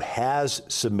one who has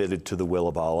submitted to the will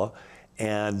of Allah,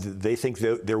 and they think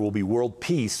that there will be world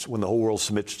peace when the whole world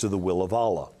submits to the will of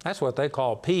Allah. That's what they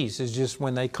call peace, is just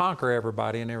when they conquer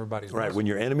everybody and everybody's right. When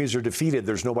your enemies are defeated,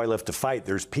 there's nobody left to fight,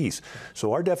 there's peace.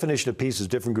 So our definition of peace is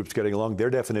different groups getting along.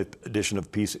 Their definition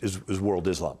of peace is world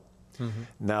Islam. Mm-hmm.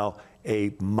 Now,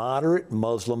 a moderate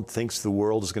Muslim thinks the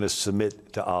world is going to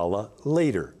submit to Allah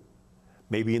later.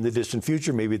 Maybe in the distant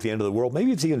future, maybe at the end of the world,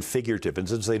 maybe it's even figurative. And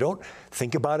since they don't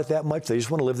think about it that much, they just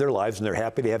want to live their lives, and they're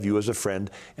happy to have you as a friend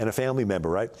and a family member,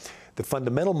 right? The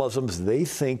fundamental Muslims, they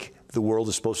think the world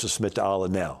is supposed to submit to Allah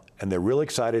now, and they're really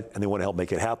excited, and they want to help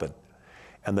make it happen.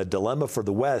 And the dilemma for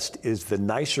the West is the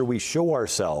nicer we show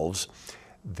ourselves,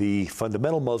 the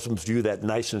fundamental Muslims view that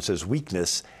niceness as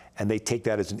weakness, and they take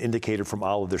that as an indicator from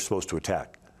Allah they're supposed to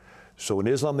attack. So in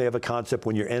Islam, they have a concept: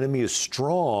 when your enemy is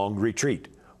strong, retreat.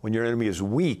 When your enemy is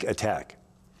weak, attack.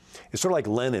 It's sort of like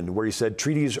Lenin, where he said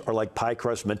treaties are like pie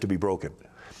crusts meant to be broken.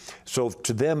 So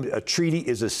to them, a treaty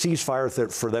is a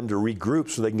ceasefire for them to regroup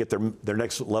so they can get their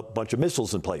next bunch of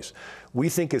missiles in place. We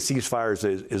think a ceasefire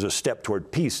is a step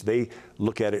toward peace. They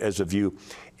look at it as a view.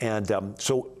 And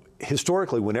so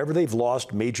historically, whenever they've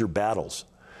lost major battles,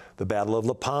 the Battle of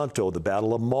Lepanto, the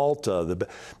Battle of Malta,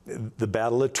 the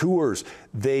Battle of Tours,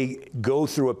 they go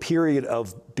through a period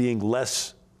of being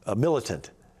less militant.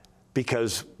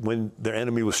 Because when their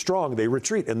enemy was strong, they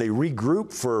retreat and they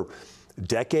regroup for a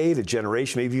decade, a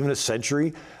generation, maybe even a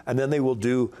century, and then they will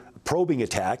do probing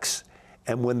attacks.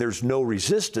 And when there's no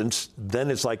resistance, then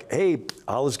it's like, hey,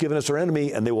 Allah's given us our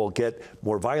enemy, and they will get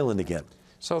more violent again.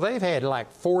 So they've had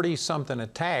like 40-something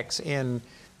attacks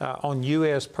on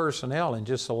U.S. personnel in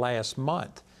just the last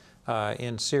month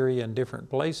in Syria and different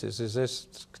places. Is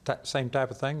this same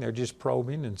type of thing? They're just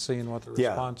probing and seeing what the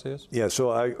response is? Yeah, so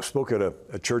I spoke at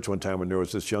a church one time when there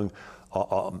was this young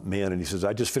man, and he says,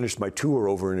 I just finished my tour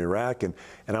over in Iraq, and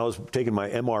I was taking my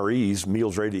MREs,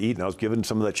 meals ready to eat, and I was giving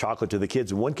some of that chocolate to the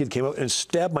kids, and one kid came up and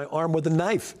stabbed my arm with a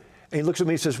knife. And he looks at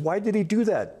me and says, why did he do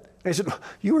that? And I said,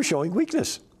 you were showing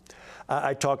weakness.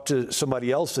 I talked to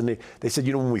somebody else, and they said,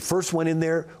 you know, when we first went in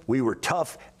there, we were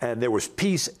tough, and there was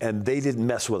peace, and they didn't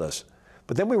mess with us.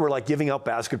 But then we were like giving out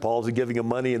basketballs and giving them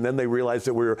money, and then they realized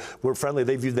that we're friendly.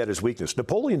 They viewed that as weakness.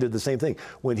 Napoleon did the same thing.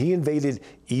 When he invaded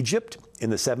Egypt in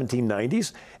the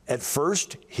 1790s, at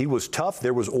first he was tough,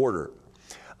 there was order.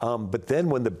 But then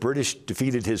when the British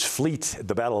defeated his fleet at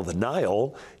the Battle of the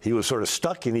Nile, he was sort of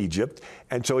stuck in Egypt.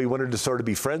 And so he wanted to sort of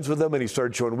be friends with them, and he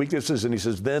started showing weaknesses. And he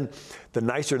says then the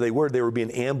nicer they were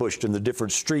being ambushed in the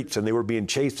different streets, and they were being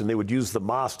chased, and they would use the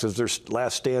mosques as their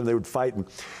last stand. They would fight.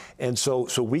 And so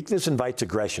weakness invites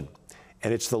aggression.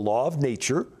 And it's the law of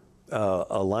nature.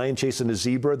 A lion chasing a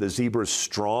zebra, the zebra is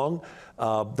strong.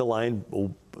 The lion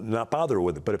will not bother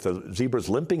with it. But if the zebra is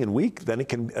limping and weak, then it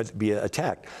can be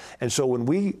attacked. And so when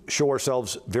we show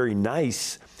ourselves very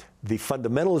nice, the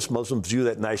fundamentalist Muslims view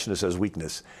that niceness as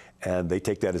weakness, and they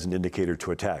take that as an indicator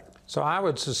to attack. So I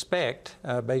would suspect,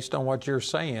 based on what you're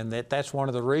saying, that that's one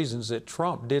of the reasons that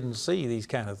Trump didn't see these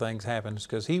kind of things happen, is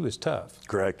because he was tough.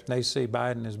 Correct. They see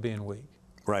Biden as being weak.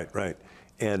 Right.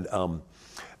 And so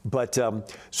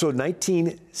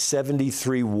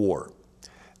 1973 war,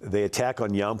 they attack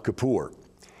on Yom Kippur,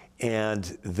 and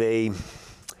the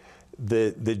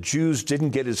Jews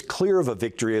didn't get as clear of a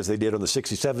victory as they did on the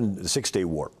Six-Day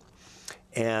War.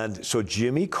 And so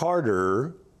Jimmy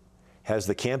Carter has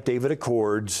the Camp David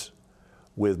Accords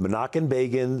with Menachem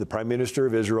Begin, the Prime Minister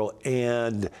of Israel,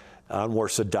 and Anwar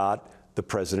Sadat, the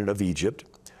President of Egypt.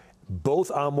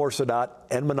 Both Anwar Sadat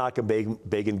and Menachem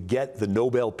Begin get the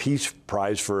Nobel Peace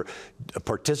Prize for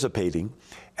participating,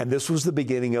 and this was the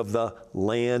beginning of the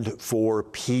Land for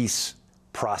Peace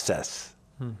process.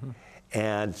 Mm-hmm.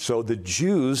 And so the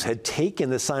Jews had taken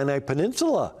the Sinai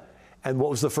Peninsula, and what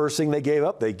was the first thing they gave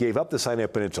up? They gave up the Sinai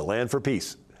Peninsula, land for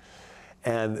peace.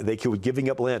 And they were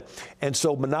giving up land. And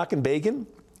so Menachem Begin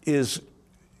is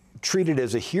treated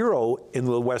as a hero in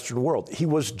the Western world. He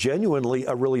was genuinely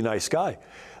a really nice guy.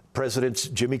 Presidents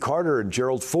Jimmy Carter and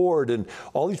Gerald Ford and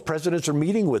all these presidents are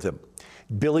meeting with him.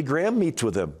 Billy Graham meets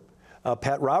with him.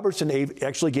 Pat Robertson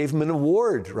actually gave him an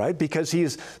award, right? Because he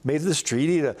has made this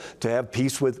treaty to have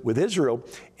peace with Israel.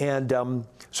 And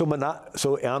so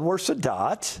Anwar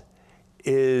Sadat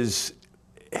is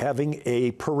having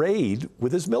a parade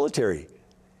with his military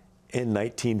in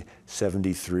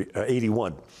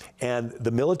 1981. And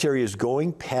the military is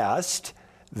going past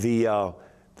the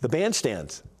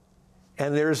bandstands.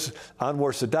 And there's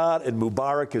Anwar Sadat and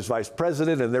Mubarak as vice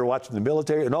president, and they're watching the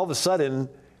military. And all of a sudden,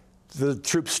 the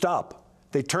troops stop.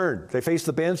 They turn. They face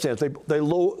the bandstands. They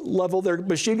low level their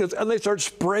machine guns, and they start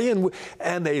spraying,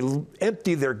 and they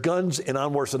empty their guns in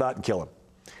Anwar Sadat and kill him.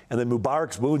 And then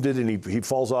Mubarak's wounded, and he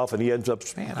falls off, and he ends up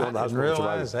going to the hospital. I didn't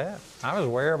realize that. I was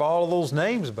aware of all of those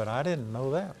names, but I didn't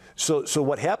know that. So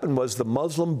what happened was the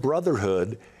Muslim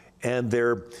Brotherhood and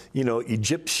their,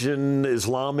 Egyptian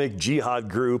Islamic Jihad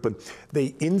group, and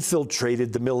they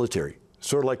infiltrated the military.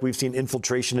 Sort of like we've seen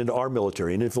infiltration into our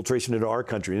military and infiltration into our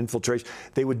country. Infiltration.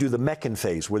 They would do the Meccan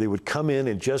phase, where they would come in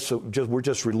and we're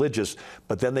just religious,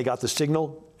 but then they got the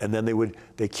signal, and then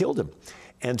they killed him.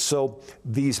 And so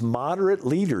these moderate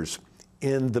leaders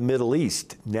in the Middle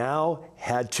East now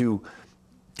had to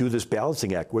do this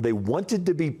balancing act where they wanted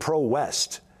to be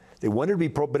pro-West. They wanted to be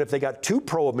but if they got too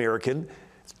pro-American,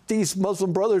 these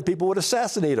Muslim Brotherhood people would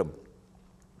assassinate them.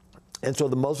 And so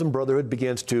the Muslim Brotherhood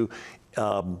begins to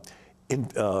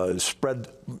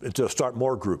start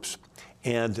more groups.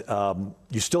 And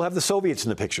you still have the Soviets in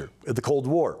the picture, the Cold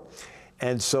War.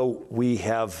 And so we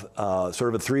have sort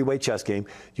of a three-way chess game.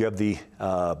 You have the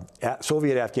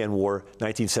Soviet-Afghan War,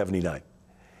 1979.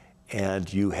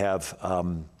 And you have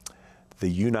the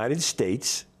United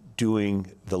States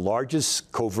doing the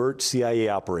largest covert CIA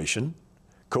operation.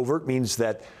 Covert means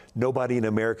that nobody in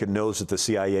America knows that the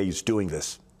CIA is doing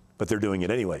this, but they're doing it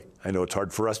anyway. I know it's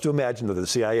hard for us to imagine that the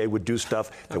CIA would do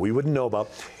stuff that we wouldn't know about.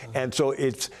 And so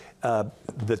it's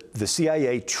the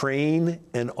CIA train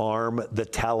and arm the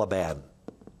Taliban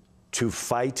to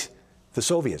fight the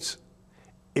Soviets.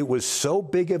 It was so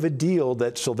big of a deal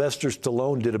that Sylvester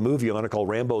Stallone did a movie on it called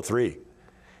Rambo 3.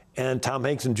 And Tom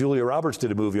Hanks and Julia Roberts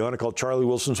did a movie on it called Charlie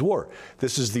Wilson's War.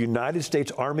 This is the United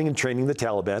States arming and training the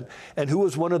Taliban. And who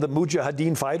was one of the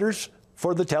Mujahideen fighters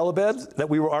for the Taliban that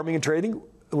we were arming and training?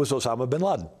 It was Osama bin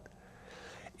Laden.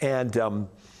 And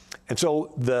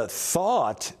so the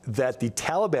thought that the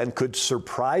Taliban could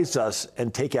surprise us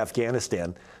and take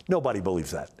Afghanistan, nobody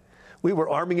believes that. We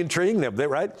were arming and training them,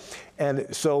 right?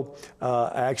 And so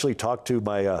I actually talked to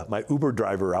my Uber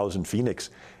driver. I was in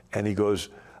Phoenix, and he goes,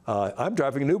 I'm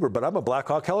driving an Uber, but I'm a Black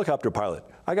Hawk helicopter pilot.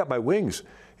 I got my wings.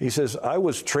 He says, I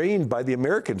was trained by the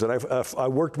Americans, and I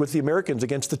worked with the Americans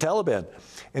against the Taliban.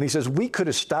 And he says, we could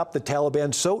have stopped the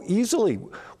Taliban so easily.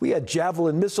 We had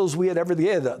Javelin missiles. We had everything.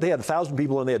 They had 1,000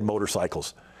 people, and they had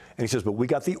motorcycles. And he says, but we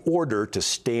got the order to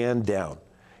stand down.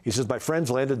 He says, my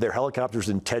friends landed their helicopters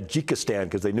in Tajikistan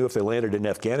because they knew if they landed in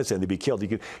Afghanistan, they'd be killed.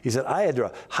 He said, I had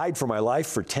to hide for my life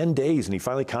for 10 days, and he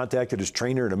finally contacted his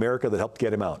trainer in America that helped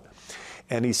get him out.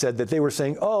 And he said that they were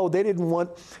saying, oh, they didn't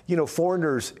want,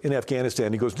 foreigners in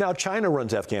Afghanistan. He goes, now China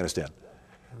runs Afghanistan.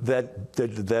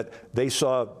 That they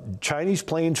saw Chinese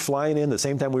planes flying in the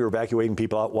same time we were evacuating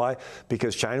people out. Why?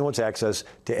 Because China wants access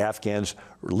to Afghans'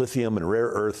 lithium and rare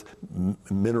earth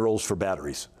minerals for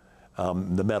batteries.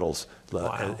 The metals.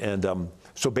 Wow. And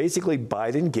so basically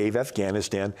Biden gave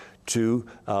Afghanistan to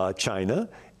China,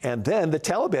 and then the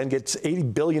Taliban gets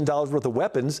 $80 billion worth of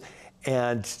weapons,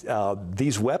 and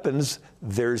these weapons,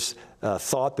 there's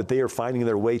thought that they are finding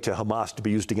their way to Hamas to be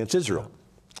used against Israel.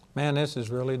 Man, this is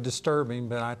really disturbing,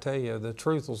 but I tell you, the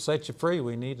truth will set you free.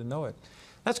 We need to know it.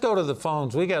 Let's go to the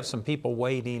phones. We got some people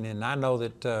waiting, and I know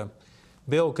that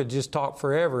Bill could just talk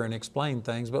forever and explain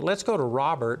things, but let's go to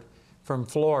Robert from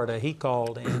Florida. He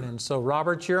called in, and so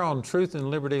Robert, you're on Truth and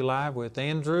Liberty Live with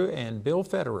Andrew and Bill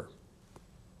Federer.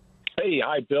 Hey,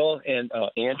 hi, Bill and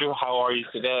Andrew. How are you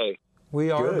today? We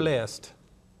are Good. blessed.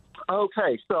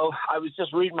 Okay, so I was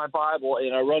just reading my Bible,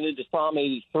 and I run into Psalm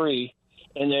 83,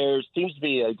 and there seems to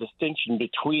be a distinction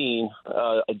between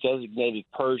a designated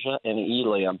Persia and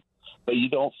Elam, but you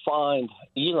don't find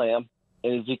Elam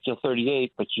in Ezekiel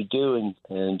 38, but you do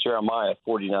in Jeremiah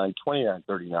 49, 29,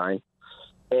 39,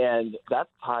 and that's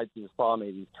tied to the Psalm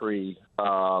 83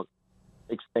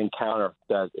 encounter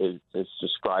that is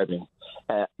describing.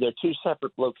 They're two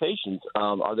separate locations.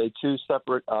 Are they two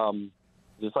separate?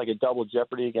 It's like a double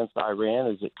jeopardy against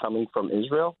Iran. Is it coming from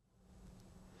Israel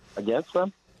against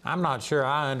them? I'm not sure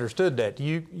I understood that.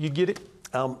 You get it?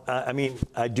 I mean,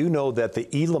 I do know that the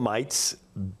Elamites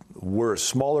were a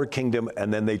smaller kingdom,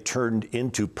 and then they turned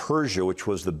into Persia, which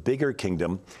was the bigger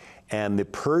kingdom. And the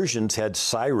Persians had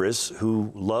Cyrus,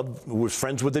 who was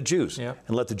friends with the Jews, and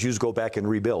let the Jews go back and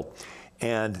rebuild.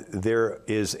 And there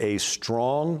is a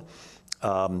strong,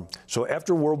 so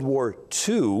after World War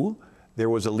II, there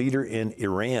was a leader in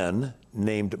Iran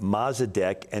named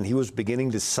Mossadegh, and he was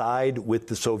beginning to side with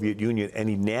the Soviet Union, and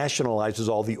he nationalizes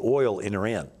all the oil in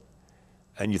Iran.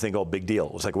 And you think, oh, big deal.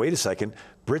 It's like, wait a second,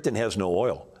 Britain has no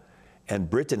oil. And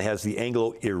Britain has the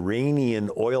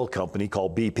Anglo-Iranian oil company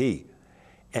called BP.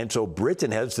 And so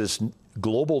Britain has this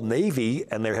global navy,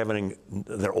 and they're having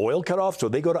their oil cut off. So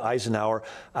they go to Eisenhower.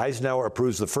 Eisenhower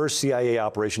approves the first CIA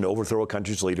operation to overthrow a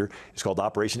country's leader. It's called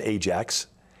Operation Ajax.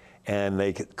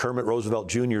 And Kermit Roosevelt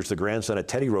Jr. is the grandson of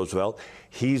Teddy Roosevelt.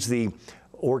 He's the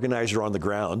organizer on the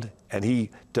ground, and he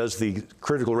does the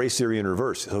critical race theory in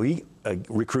reverse. So he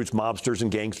recruits mobsters and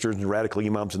gangsters and radical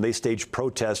imams, and they stage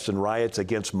protests and riots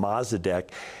against Mossadegh.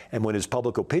 And when his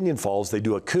public opinion falls, they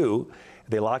do a coup.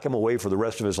 They lock him away for the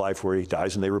rest of his life, where he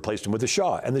dies, and they replaced him with the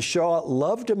Shah. And the Shah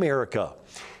loved America.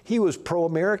 He was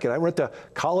pro-American. I went to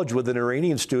college with an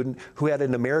Iranian student who had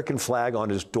an American flag on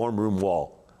his dorm room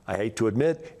wall. I hate to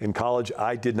admit, in college,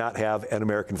 I did not have an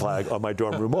American flag on my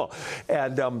dorm room wall.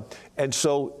 And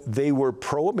so they were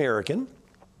pro-American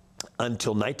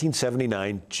until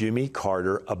 1979. Jimmy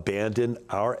Carter abandoned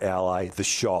our ally, the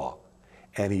Shah,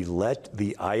 and he let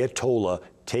the Ayatollah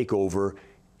take over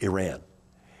Iran.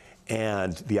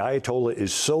 And the Ayatollah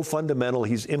is so fundamental.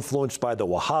 He's influenced by the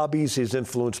Wahhabis. He's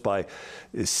influenced by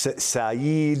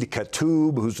Saeed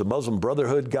Qutb, who's the Muslim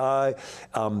Brotherhood guy.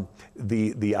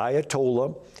 The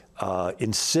Ayatollah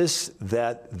insists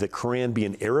that the Quran be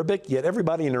in Arabic, yet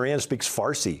everybody in Iran speaks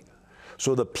Farsi.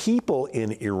 So the people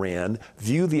in Iran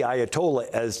view the Ayatollah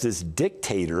as this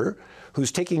dictator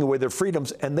who's taking away their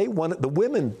freedoms, and the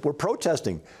women were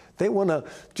protesting. They want to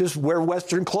just wear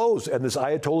Western clothes, and this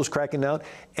Ayatollah's cracking down.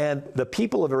 And the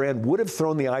people of Iran would have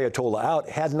thrown the Ayatollah out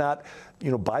had not,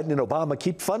 Biden and Obama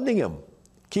keep funding him,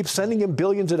 keep sending him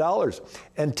billions of dollars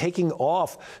and taking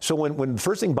off. So when the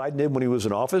first thing Biden did when he was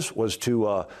in office was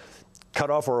to cut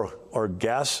off our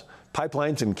gas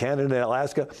pipelines in Canada and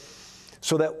Alaska,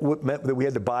 so that meant that we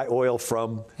had to buy oil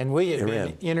from Iran. And we had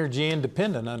been energy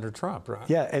independent under Trump, right?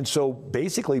 Yeah, and so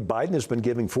basically Biden has been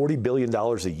giving $40 billion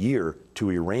a year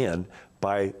to Iran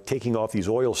by taking off these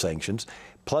oil sanctions,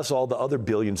 plus all the other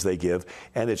billions they give,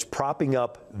 and it's propping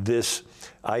up this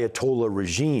Ayatollah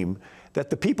regime that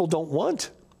the people don't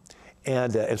want.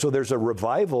 And so there's a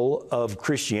revival of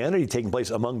Christianity taking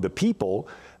place among the people,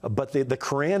 but the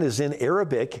Quran is in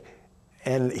Arabic,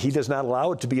 and he does not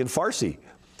allow it to be in Farsi.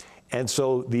 And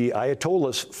so the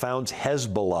Ayatollah founds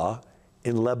Hezbollah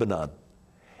in Lebanon.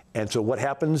 And so what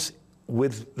happens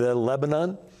with the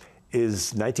Lebanon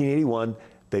is 1981,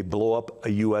 they blow up a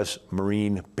U.S.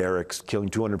 Marine barracks, killing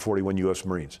 241 U.S.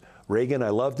 Marines. Reagan, I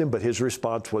loved him, but his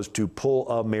response was to pull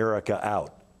America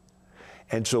out.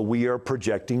 And so we are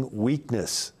projecting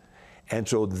weakness. And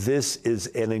so this is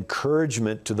an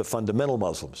encouragement to the fundamental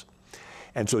Muslims.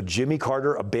 And so Jimmy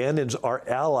Carter abandons our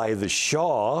ally, the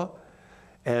Shah,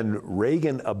 and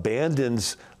Reagan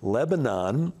abandons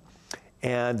Lebanon,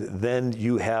 and then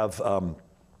you have, now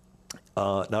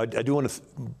I do want to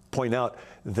point out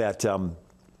that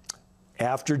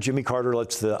after Jimmy Carter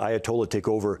lets the Ayatollah take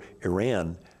over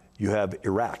Iran, you have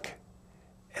Iraq.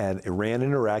 And Iran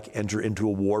and Iraq enter into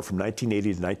a war from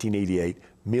 1980 to 1988.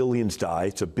 Millions die.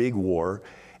 It's a big war.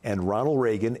 And Ronald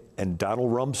Reagan and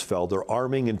Donald Rumsfeld are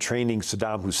arming and training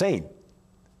Saddam Hussein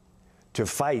to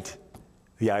fight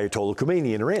the Ayatollah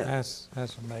Khomeini in Iran. That's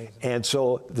amazing. And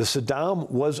so the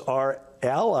Saddam was our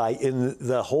ally in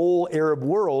the whole Arab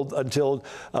world until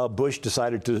Bush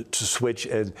decided to switch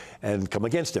and come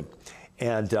against him.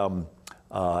 And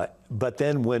but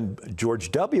then when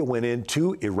George W. went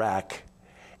into Iraq,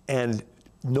 and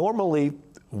normally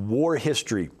war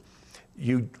history,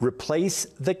 you replace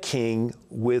the king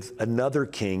with another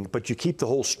king, but you keep the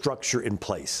whole structure in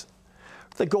place.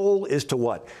 The goal is to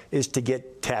what? Is to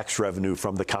get tax revenue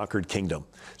from the conquered kingdom.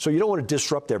 So you don't want to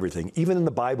disrupt everything. Even in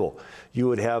the Bible, you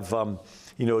would have,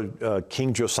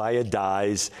 King Josiah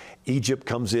dies, Egypt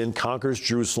comes in, conquers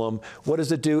Jerusalem. What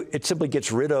does it do? It simply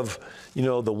gets rid of,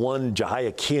 the one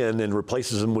Jehoiakim and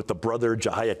replaces him with the brother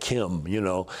Jehoiakim,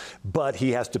 but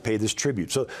he has to pay this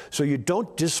tribute. So you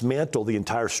don't dismantle the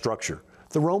entire structure.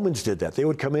 The Romans did that. They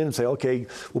would come in and say, okay,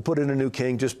 we'll put in a new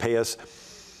king, just pay us.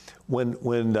 When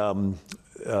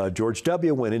George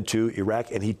W. went into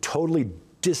Iraq, and he totally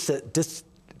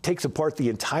takes apart the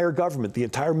entire government, the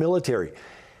entire military.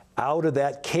 Out of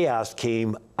that chaos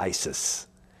came ISIS,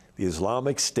 the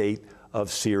Islamic State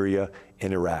of Syria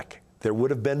and Iraq. There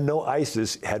would have been no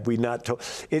ISIS had we not.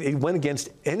 It went against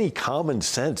any common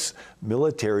sense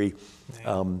military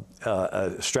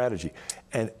strategy.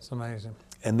 And it's amazing.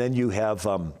 And then you have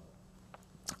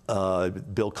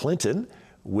Bill Clinton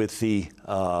with the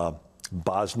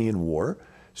Bosnian War.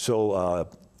 So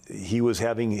he was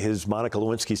having his Monica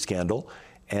Lewinsky scandal,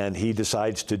 and he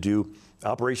decides to do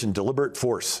Operation Deliberate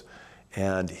Force.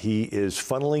 And he is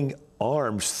funneling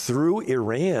arms through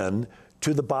Iran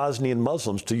to the Bosnian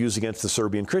Muslims to use against the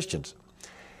Serbian Christians.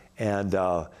 And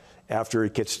after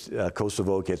it gets,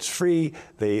 Kosovo gets free,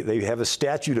 they have a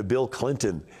statue to Bill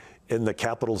Clinton in the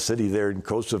capital city there in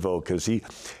Kosovo,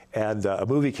 and a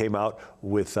movie came out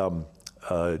with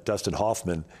Dustin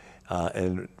Hoffman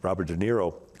and Robert De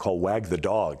Niro called Wag the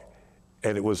Dog.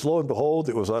 And it was, lo and behold,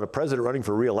 it was on a president running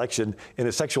for re-election in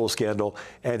a sexual scandal,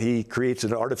 and he creates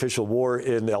an artificial war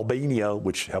in Albania,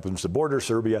 which happens to border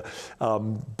Serbia.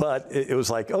 But it was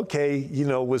like, okay,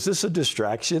 was this a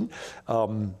distraction?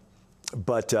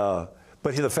 But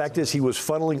the fact is, he was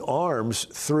funneling arms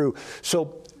through.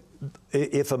 So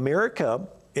if America,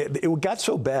 it got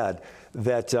so bad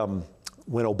that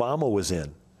when Obama was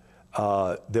in,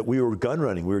 that we were gun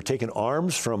running. We were taking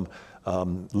arms from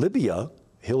Libya,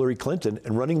 Hillary Clinton,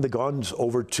 and running the guns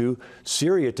over to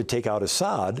Syria to take out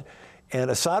Assad. And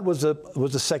Assad was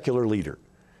a secular leader.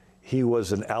 He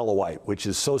was an Alawite, which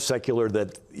is so secular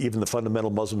that even the fundamental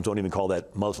Muslims don't even call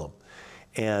that Muslim.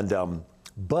 And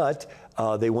but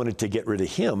they wanted to get rid of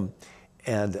him,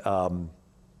 and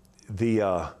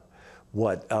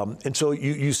and so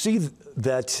you see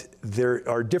that there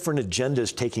are different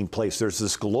agendas taking place. There's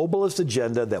this globalist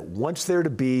agenda that wants there to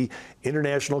be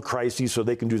international crises so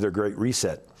they can do their great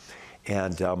reset.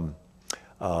 And so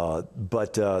Obama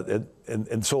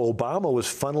was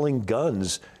funneling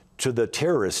guns to the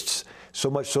terrorists, so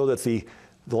much so that the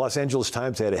Los Angeles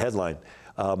Times had a headline,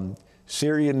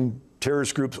 Syrian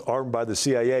terrorist groups armed by the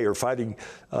CIA are fighting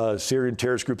Syrian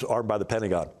terrorist groups armed by the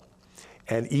Pentagon.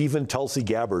 And even Tulsi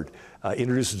Gabbard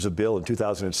introduces a bill in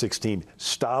 2016,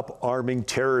 Stop Arming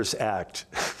Terrorists Act.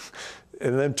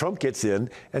 And then Trump gets in,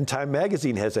 and Time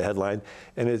Magazine has a headline,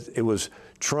 and it was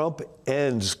Trump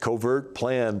ends covert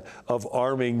plan of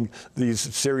arming these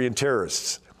Syrian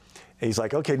terrorists. And he's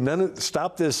like, okay,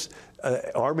 stop this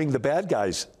arming the bad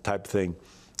guys type thing.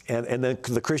 And then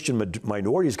the Christian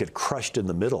minorities get crushed in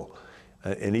the middle.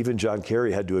 And even John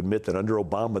Kerry had to admit that under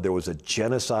Obama, there was a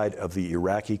genocide of the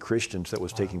Iraqi Christians that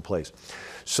was taking place.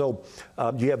 So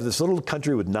you have this little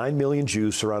country with 9 million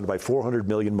Jews surrounded by 400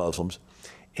 million Muslims.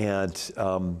 And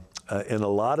a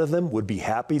lot of them would be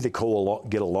happy to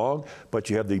get along, but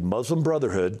you have the Muslim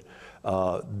Brotherhood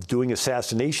doing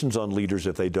assassinations on leaders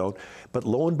if they don't. But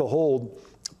lo and behold,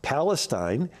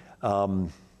 Palestine,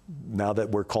 now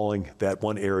that we're calling that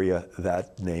one area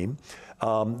that name,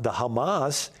 the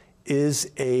Hamas is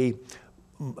a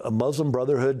Muslim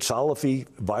Brotherhood Salafi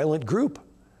violent group.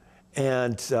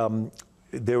 And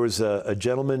there was a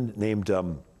gentleman named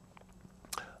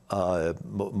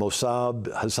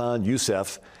Mossab Hassan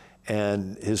Youssef,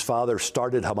 and his father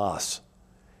started Hamas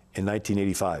in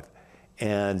 1985.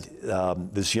 And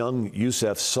this young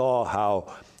Youssef saw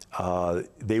how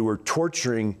they were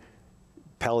torturing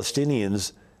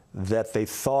Palestinians that they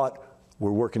thought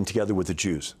were working together with the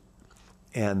Jews.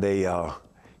 And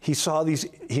he saw these,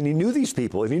 and he knew these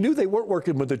people, and he knew they weren't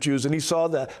working with the Jews, and he saw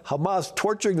the Hamas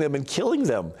torturing them and killing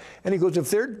them. And he goes,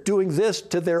 if they're doing this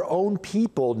to their own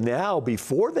people now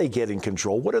before they get in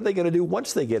control, what are they going to do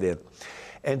once they get in?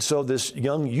 And so this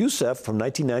young Youssef from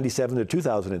 1997 to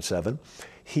 2007,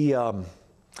 he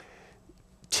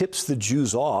tips the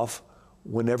Jews off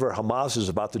whenever Hamas is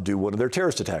about to do one of their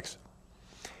terrorist attacks.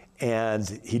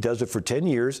 And he does it for 10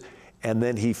 years. And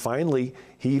then he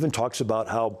even talks about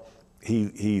how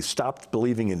he stopped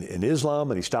believing in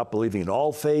Islam, and he stopped believing in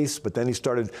all faiths, but then he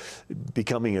started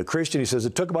becoming a Christian. He says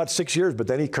it took about 6 years, but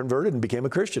then he converted and became a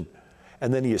Christian.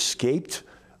 And then he escaped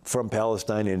from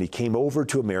Palestine and he came over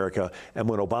to America. And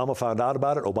when Obama found out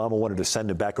about it, Obama wanted to send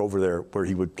him back over there where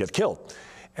he would get killed.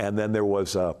 And then there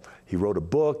was, he wrote a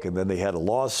book, and then they had a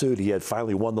lawsuit. He had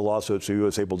finally won the lawsuit, so he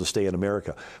was able to stay in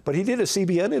America. But he did a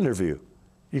CBN interview.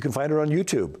 You can find it on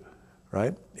YouTube.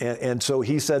 Right? And so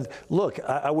he said, look,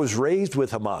 I was raised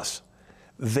with Hamas.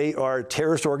 They are a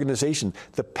terrorist organization.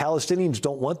 The Palestinians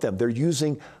don't want them. They're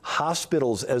using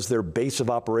hospitals as their base of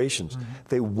operations. Mm-hmm.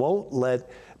 They won't let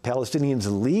Palestinians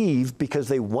leave because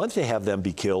they want to have them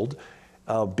be killed,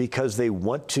 because they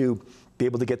want to be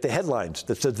able to get the headlines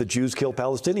that says the Jews kill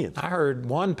Palestinians. I heard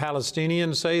one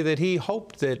Palestinian say that he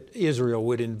hoped that Israel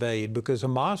would invade because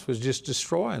Hamas was just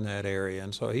destroying that area.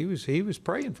 And so he was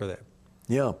praying for that.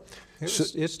 Yeah.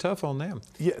 It's tough on them.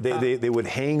 Yeah, they would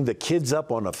hang the kids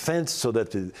up on a fence so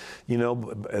that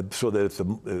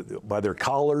by their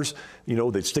collars,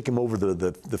 they'd stick them over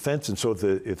the fence, and so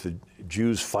if the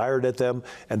Jews fired at them,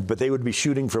 but they would be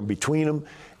shooting from between them,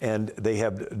 and they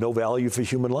have no value for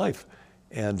human life,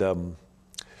 and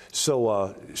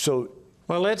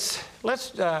Well, let's.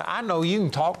 I know you can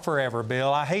talk forever,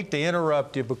 Bill. I hate to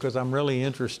interrupt you because I'm really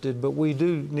interested, but we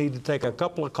do need to take a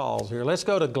couple of calls here. Let's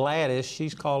go to Gladys.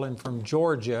 She's calling from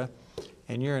Georgia,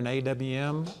 and you're an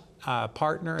AWM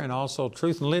partner and also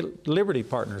Truth and Liberty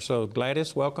partner. So,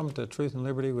 Gladys, welcome to Truth and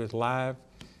Liberty with live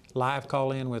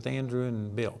call-in with Andrew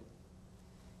and Bill.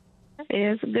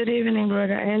 Yes. Good evening,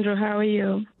 Brother Andrew. How are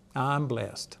you? I'm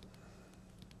blessed.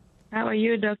 How are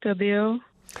you, Dr. Bill?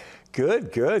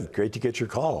 Good. Great to get your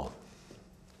call.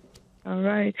 All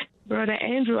right. Brother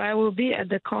Andrew, I will be at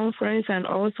the conference and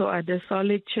also at the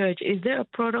Solid Church. Is there a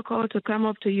protocol to come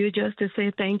up to you just to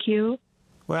say thank you?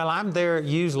 Well, I'm there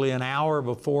usually an hour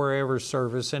before every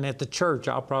service, and at the church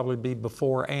I'll probably be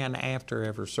before and after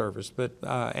every service. But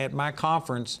at my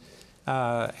conference,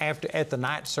 at the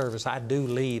night service, I do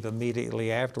leave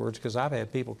immediately afterwards because I've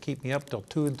had people keep me up till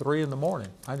 2 and 3 in the morning.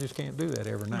 I just can't do that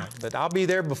every night. But I'll be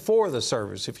there before the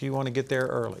service if you want to get there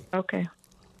early. Okay.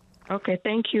 Okay,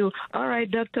 thank you. All right,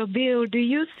 Dr. Bill, do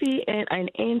you see an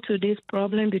end to this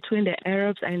problem between the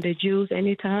Arabs and the Jews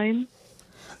anytime?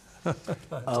 That's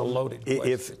a loaded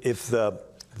question. If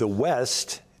the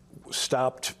West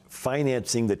stopped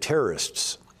financing the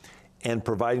terrorists and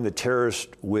providing the terrorists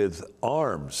with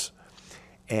arms,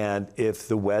 and if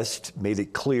the West made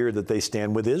it clear that they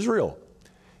stand with Israel.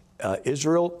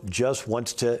 Israel just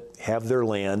wants to have their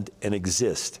land and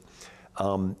exist.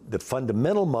 The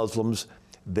fundamental Muslims,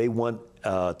 they want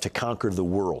to conquer the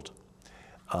world.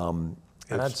 And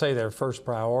I'd say their first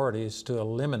priority is to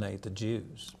eliminate the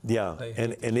Jews. Yeah,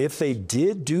 and if they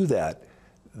did do that,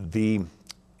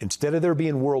 instead of there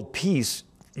being world peace,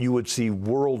 you would see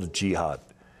world jihad,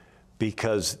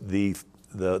 because the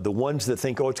ones that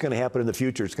think, it's going to happen in the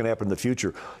future, it's going to happen in the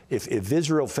future. If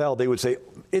Israel fell, they would say,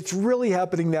 it's really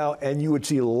happening now, and you would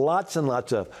see lots and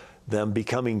lots of them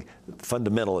becoming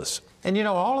fundamentalists. And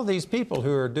all of these people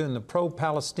who are doing the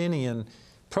pro-Palestinian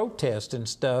protest and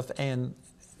stuff, and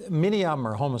many of them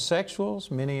are homosexuals,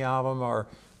 many of them are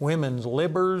women's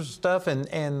libbers stuff, and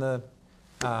the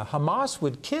Hamas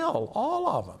would kill all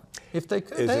of them if they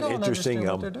could. They don't understand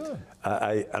what they're doing.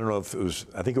 I don't know if it was,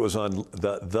 I think it was on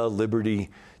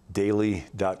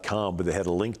thelibertydaily.com, but they had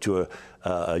a link to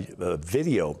a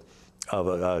video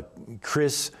of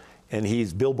Chris,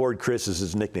 and Billboard Chris is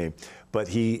his nickname, but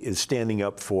he is standing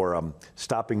up for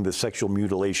stopping the sexual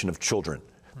mutilation of children,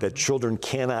 that children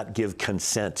cannot give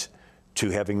consent to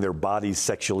having their bodies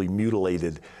sexually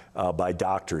mutilated by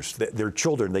doctors. They're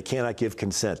children, they cannot give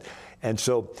consent. And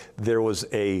so there was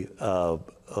a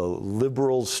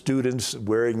liberal students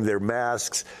wearing their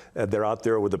masks, and they're out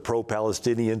there with a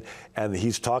pro-Palestinian, and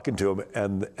he's talking to them,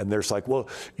 and they're like, well,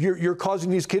 you're causing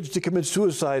these kids to commit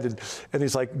suicide. And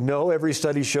he's like, no, every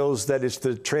study shows that it's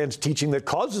the trans teaching that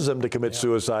causes them to commit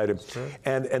suicide.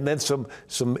 And then some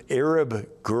Arab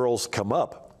girls come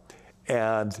up,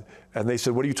 and they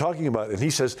said, what are you talking about? And he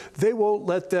says, they won't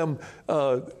let them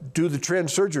do the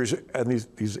trans surgeries. And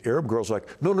these Arab girls are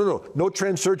like, no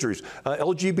trans surgeries.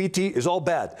 LGBT is all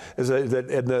bad.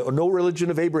 No religion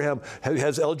of Abraham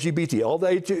has LGBT. All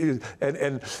the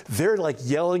and they're like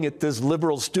yelling at this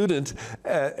liberal student,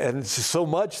 and so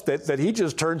much that he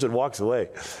just turns and walks away.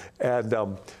 And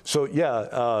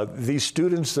these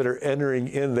students that are entering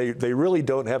in, they really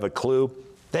don't have a clue.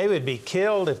 They would be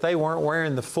killed if they weren't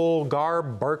wearing the full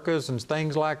garb, burqas and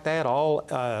things like that, all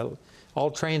all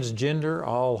transgender,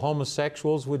 all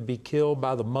homosexuals would be killed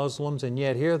by the Muslims, and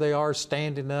yet here they are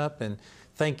standing up and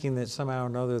thinking that somehow or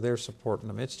another they're supporting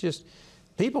them. It's just,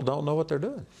 people don't know what they're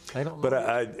doing. They don't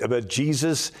know. But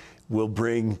Jesus will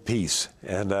bring peace.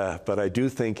 And but I do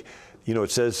think, you know,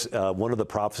 it says one of the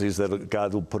prophecies that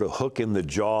God will put a hook in the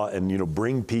jaw and, you know,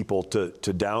 bring people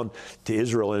to down to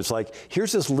Israel. And it's like,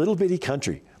 here's this little bitty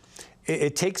country.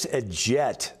 It takes a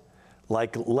jet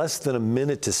like less than a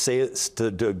minute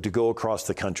to go across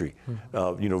the country,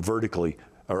 you know, vertically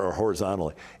or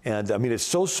horizontally. And I mean, it's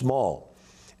so small,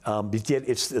 but yet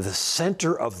it's the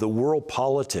center of the world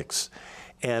politics.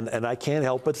 And I can't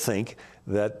help but think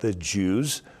that the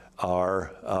Jews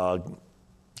are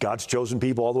God's chosen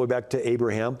people all the way back to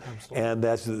Abraham. Absolutely. And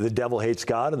that the devil hates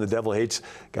God and the devil hates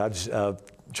God's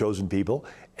chosen people.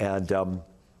 And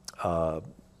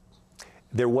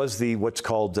there was what's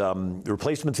called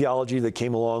replacement theology that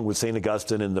came along with St.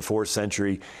 Augustine in the 4th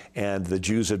century, and the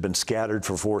Jews had been scattered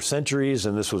for 4 centuries,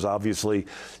 and this was obviously,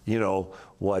 you know,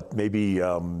 maybe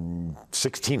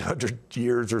 1,600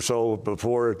 years or so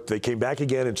before they came back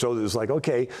again. And so it was like,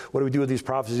 okay, what do we do with these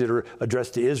prophecies that are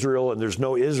addressed to Israel, and there's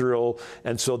no Israel?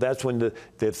 And so that's when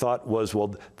the thought was,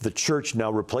 well, the church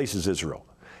now replaces Israel.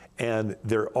 And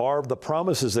there are the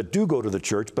promises that do go to the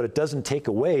church, but it doesn't take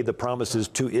away the promises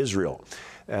to Israel.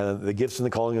 The gifts and the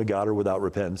calling of God are without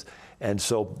repentance. And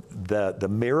so the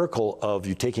miracle of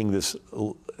you taking this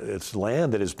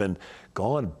land that has been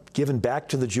gone, given back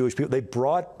to the Jewish people, they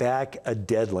brought back a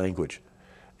dead language.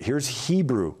 Here's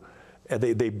Hebrew. And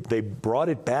they brought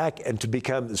it back and to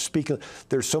become speaking.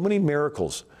 There's so many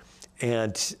miracles.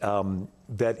 And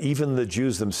that even the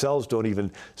Jews themselves don't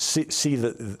even see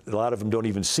that, a lot of them don't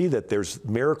even see that there's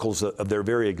miracles of their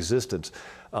very existence.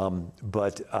 And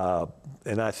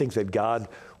I think that God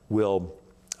will,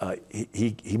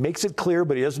 he makes it clear,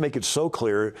 but he doesn't make it so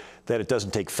clear that it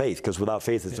doesn't take faith, because without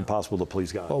faith it's impossible to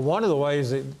please God. Well, one of the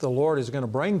ways that the Lord is going to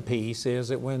bring peace is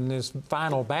that when this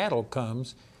final battle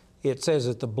comes, it says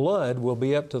that the blood will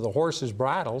be up to the horses'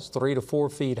 bridles 3 to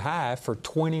 4 feet high for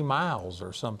 20 miles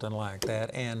or something like that.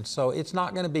 And so it's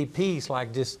not going to be peace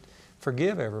like just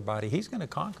forgive everybody. He's going to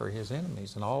conquer his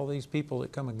enemies and all these people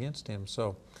that come against him.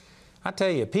 So I tell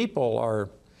you,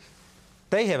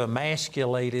 they have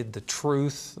emasculated the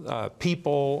truth,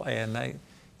 people, and they,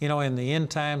 you know, in the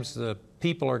end times, the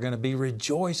people are going to be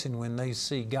rejoicing when they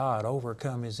see God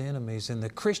overcome his enemies, and the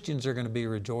Christians are going to be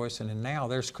rejoicing. And now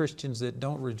there's Christians that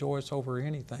don't rejoice over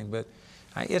anything, but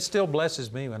it still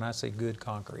blesses me when I see good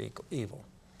conquer evil.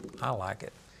 I like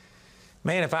it.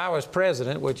 Man, if I was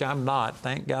president, which I'm not,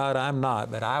 thank God I'm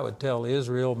not, but I would tell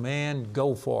Israel, man,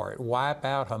 go for it. Wipe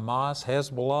out Hamas,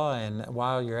 Hezbollah, and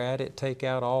while you're at it, take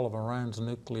out all of Iran's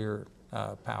nuclear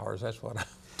powers. That's what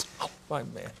I'm like,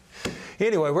 man.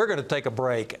 Anyway, we're going to take a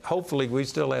break. Hopefully, we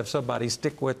still have somebody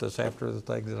stick with us after the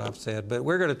things that I've said. But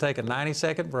we're going to take a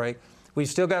 90-second break. We've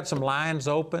still got some lines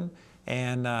open,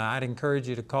 and I'd encourage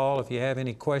you to call if you have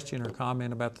any question or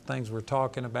comment about the things we're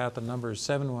talking about. The number is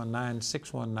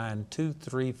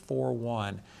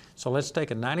 719-619-2341. So let's take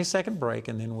a 90-second break,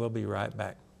 and then we'll be right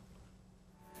back.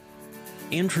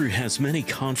 Andrew has many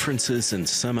conferences and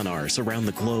seminars around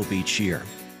the globe each year.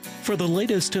 For the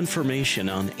latest information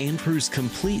on Andrew's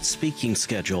complete speaking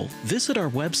schedule, visit our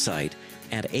website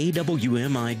at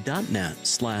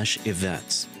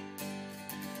awmi.net/events.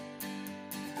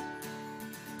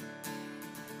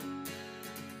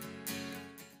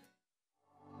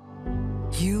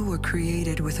 You were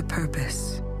created with a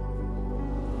purpose,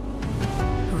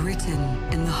 written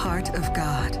in the heart of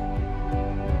God,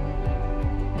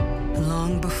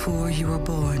 long before you were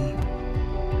born.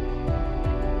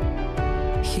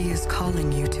 He is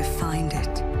calling you to find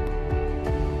it.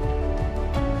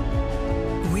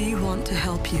 We want to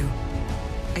help you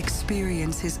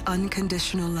experience His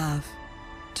unconditional love,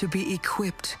 to be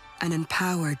equipped and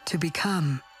empowered to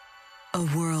become a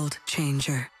world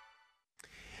changer.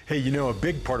 Hey, you know, a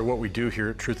big part of what we do here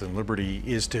at Truth and Liberty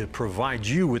is to provide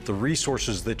you with the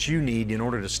resources that you need in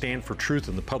order to stand for truth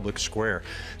in the public square.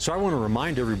 So I want to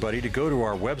remind everybody to go to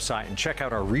our website and check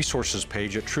out our resources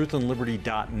page at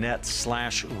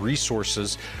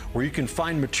truthandliberty.net/resources, where you can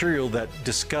find material that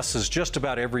discusses just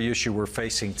about every issue we're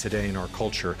facing today in our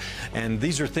culture. And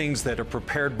these are things that are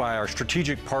prepared by our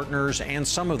strategic partners and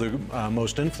some of the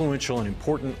most influential and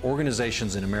important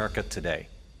organizations in America today.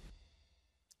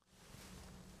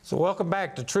 So welcome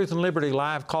back to Truth and Liberty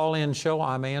Live Call-In Show.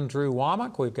 I'm Andrew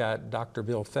Wommack. We've got Dr.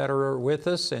 Bill Federer with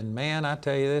us, and man, I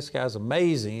tell you, this guy's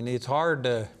amazing. It's hard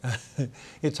to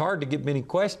it's hard to get many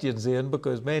questions in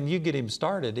because, man, you get him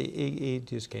started, he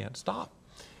just can't stop.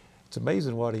 It's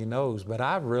amazing what he knows, but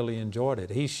I've really enjoyed it.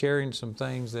 He's sharing some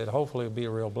things that hopefully will be a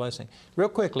real blessing. Real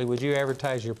quickly, would you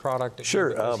advertise your product?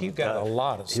 Sure. Because you've got a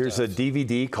lot of Here's stuff. a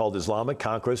DVD called Islamic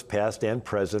Conquest, Past and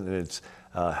Present, and it's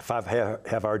 5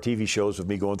 half-hour TV shows of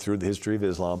me going through the history of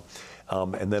Islam.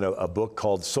 And then a book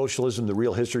called Socialism, The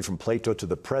Real History from Plato to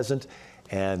the Present.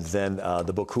 And then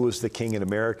the book, Who is the King in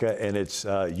America? And it's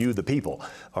You, the People,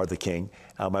 Are the King.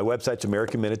 My website's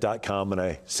AmericanMinute.com, and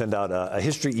I send out a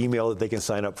history email that they can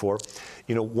sign up for.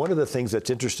 You know, one of the things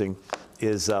that's interesting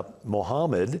is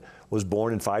Muhammad was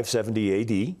born in 570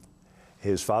 A.D.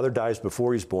 His father dies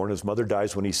before he's born. His mother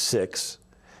dies when he's 6.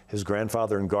 His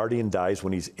grandfather and guardian dies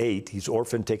when he's 8. He's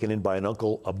orphaned, taken in by an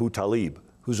uncle, Abu Talib,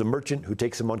 who's a merchant who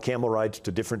takes him on camel rides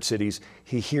to different cities.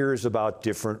 He hears about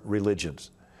different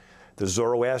religions. The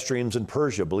Zoroastrians in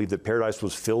Persia believed that paradise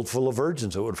was filled full of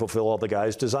virgins, so it would fulfill all the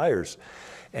guy's desires.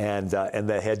 And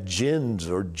they had jinns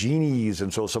or genies,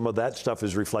 and so some of that stuff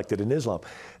is reflected in Islam.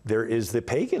 There is the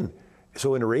pagan.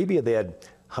 So in Arabia, they had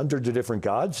hundreds of different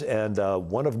gods, and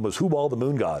one of them was Hubal, the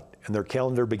moon god. And their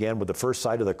calendar began with the first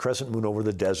sight of the crescent moon over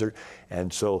the desert.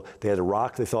 And so they had a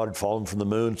rock they thought had fallen from the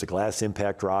moon. It's a glass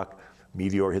impact rock.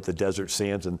 Meteor hit the desert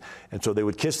sands, and so they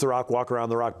would kiss the rock, walk around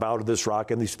the rock, bow to this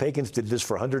rock, and these pagans did this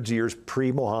for hundreds of years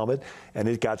pre-Muhammad, and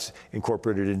it got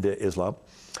incorporated into Islam.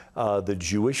 The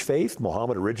Jewish faith,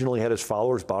 Muhammad originally had his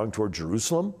followers bowing toward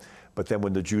Jerusalem, but then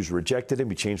when the Jews rejected him,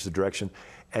 he changed the direction.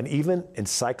 And even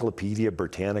Encyclopedia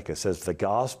Britannica says the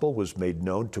gospel was made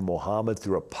known to Muhammad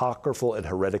through apocryphal and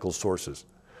heretical sources.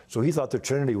 So he thought the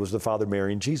Trinity was the Father,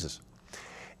 Mary, and Jesus.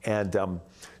 And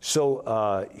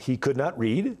so he could not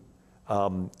read.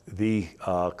 The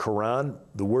Quran,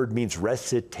 the word means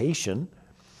recitation.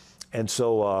 And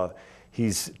so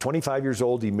he's 25 years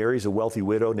old. He marries a wealthy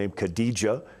widow named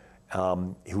Khadijah,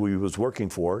 who he was working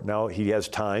for. Now he has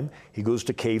time. He goes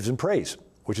to caves and prays,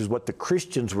 which is what the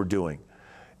Christians were doing.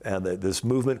 And this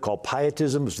movement called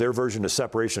Pietism was their version of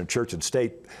separation of church and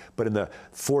state. But in the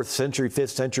 4th century, 5th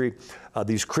century,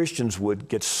 these Christians would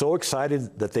get so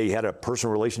excited that they had a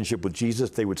personal relationship with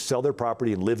Jesus, they would sell their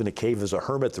property and live in a cave as a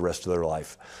hermit the rest of their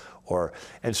life.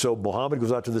 And so Muhammad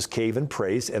goes out to this cave and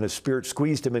prays, and a spirit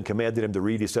squeezed him and commanded him to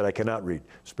read. He said, I cannot read.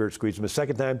 Spirit squeezed him a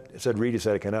second time, said, read. He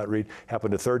said, I cannot read.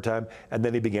 Happened a third time, and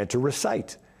then he began to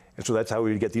recite. And so that's how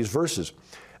he would get these verses.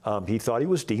 He thought he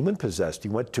was demon-possessed. He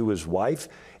went to his wife,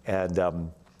 and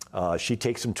she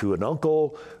takes him to an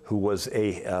uncle who was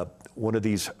one of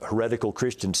these heretical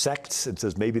Christian sects, and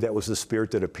says maybe that was the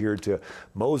spirit that appeared to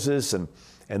Moses, and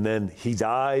then he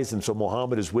dies, and so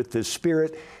Muhammad is with this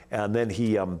spirit, and then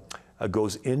he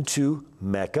goes into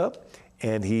Mecca,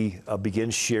 and he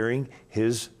begins sharing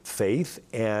his faith,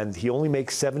 and he only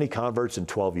makes 70 converts in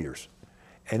 12 years.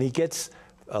 And he gets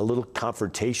a little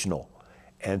confrontational.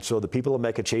 And so the people of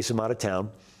Mecca chase him out of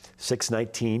town,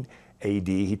 619 AD.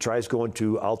 He tries going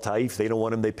to Al-Taif. They don't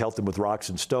want him. They pelt him with rocks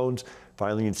and stones.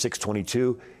 Finally, in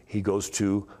 622, he goes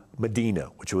to Medina,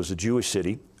 which was a Jewish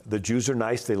city. The Jews are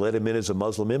nice. They let him in as a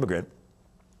Muslim immigrant.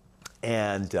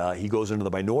 And he goes into the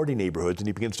minority neighborhoods, and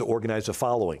he begins to organize a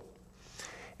following.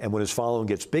 And when his following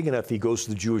gets big enough, he goes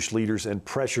to the Jewish leaders and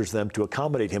pressures them to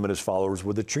accommodate him and his followers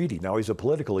with a treaty. Now he's a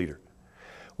political leader.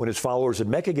 When his followers in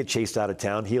Mecca get chased out of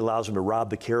town, he allows them to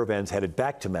rob the caravans headed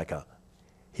back to Mecca.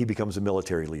 He becomes a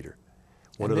military leader.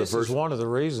 This is one of the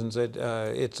reasons that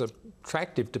it's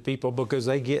attractive to people, because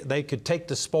they could take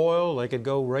the spoil, they could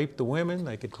go rape the women,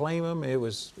 they could claim them.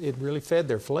 It really fed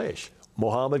their flesh.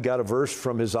 Muhammad got a verse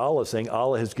from his Allah saying,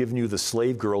 Allah has given you the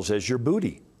slave girls as your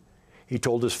booty. He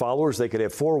told his followers they could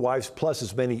have 4 wives plus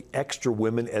as many extra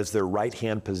women as their right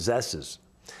hand possesses.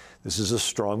 This is a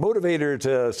strong motivator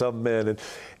to some men.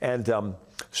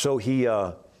 So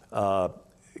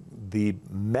the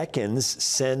Meccans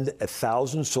send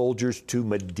 1,000 soldiers to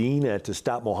Medina to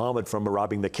stop Muhammad from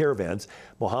robbing the caravans.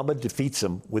 Muhammad defeats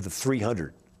them with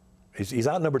 300. He's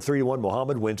outnumbered 3-1.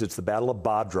 Muhammad wins. It's the Battle of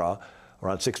Badra,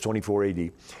 around 624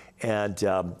 AD.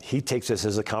 And he takes this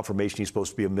as a confirmation he's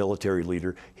supposed to be a military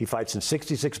leader. He fights in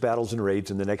 66 battles and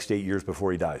raids in the next 8 years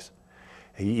before he dies.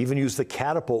 He even used the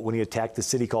catapult when he attacked the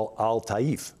city called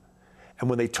Al-Taif. And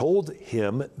when they told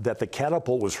him that the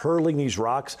catapult was hurling these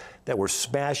rocks that were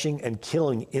smashing and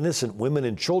killing innocent women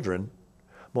and children,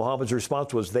 Muhammad's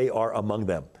response was, they are among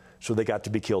them. So they got to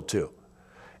be killed too.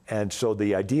 And so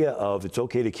the idea of it's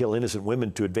okay to kill innocent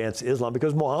women to advance Islam,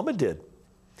 because Muhammad did.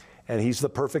 And he's the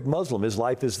perfect Muslim. His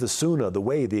life is the sunnah, the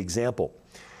way, the example.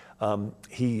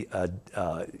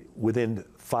 Within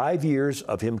 5 years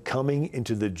of him coming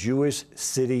into the Jewish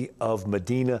city of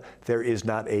Medina, there is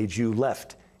not a Jew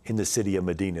left in the city of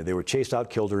Medina. They were chased out,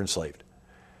 killed, or enslaved.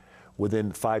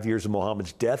 Within 5 years of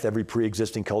Muhammad's death, every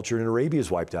pre-existing culture in Arabia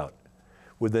is wiped out.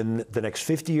 Within the next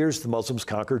 50 years, the Muslims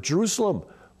conquered Jerusalem,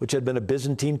 which had been a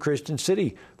Byzantine Christian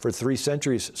city for 3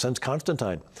 centuries since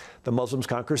Constantine. The Muslims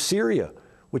conquered Syria,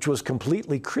 which was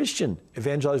completely Christian,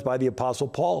 evangelized by the Apostle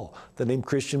Paul. The name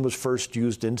Christian was first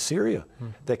used in Syria.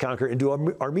 They conquered into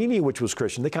Armenia, which was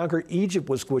Christian. They conquered Egypt,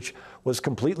 which was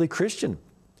completely Christian.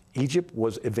 Egypt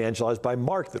was evangelized by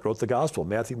Mark, that wrote the gospel,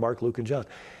 Matthew, Mark, Luke, and John.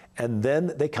 And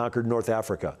then they conquered North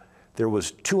Africa. There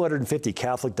was 250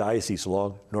 Catholic dioceses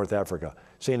along North Africa.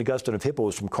 St. Augustine of Hippo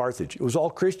was from Carthage. It was all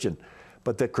Christian.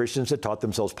 But the Christians had taught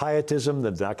themselves pietism,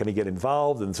 they're not going to get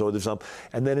involved, and so there's some.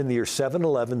 And then in the year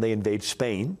 711, they invade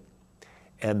Spain,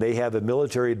 and they have a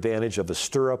military advantage of a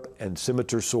stirrup and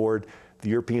scimitar sword. The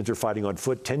Europeans are fighting on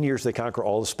foot. 10 years, they conquer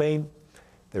all of Spain.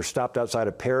 They're stopped outside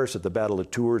of Paris at the Battle of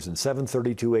Tours in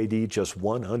 732 AD, just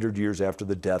 100 years after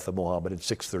the death of Muhammad in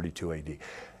 632 AD.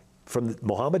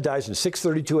 Muhammad dies in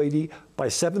 632 AD. By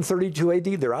 732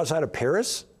 AD, they're outside of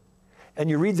Paris. And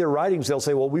you read their writings, they'll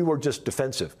say, well, we were just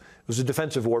defensive. It was a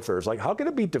defensive warfare. It's like, how can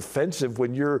it be defensive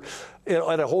when you're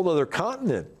at a whole other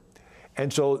continent?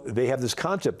 And so they have this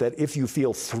concept that if you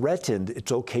feel threatened,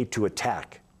 it's okay to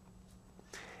attack.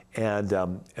 And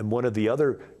one of the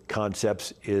other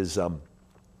concepts is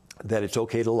that it's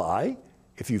okay to lie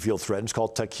if you feel threatened. It's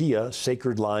called taqiyya,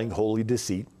 sacred lying, holy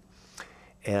deceit.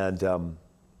 And so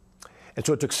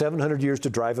it took 700 years to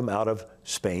drive them out of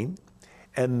Spain.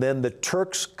 And then the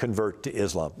Turks convert to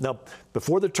Islam. Now,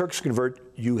 before the Turks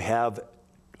convert, you have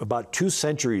about 2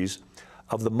 centuries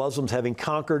of the Muslims having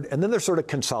conquered, and then they're sort of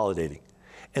consolidating.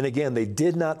 And again, they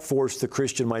did not force the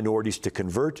Christian minorities to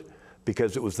convert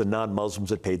because it was the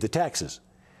non-Muslims that paid the taxes.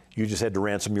 You just had to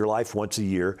ransom your life once a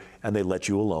year, and they let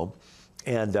you alone.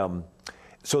 And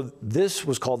so this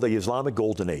was called the Islamic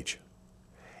Golden Age.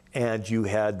 And you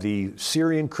had the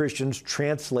Syrian Christians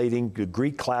translating the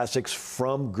Greek classics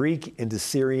from Greek into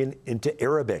Syrian into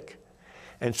Arabic.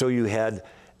 And so you had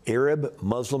Arab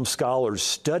Muslim scholars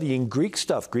studying Greek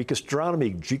stuff, Greek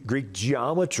astronomy, Greek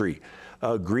geometry,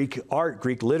 Greek art,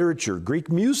 Greek literature, Greek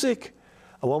music.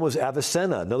 One was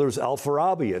Avicenna, another was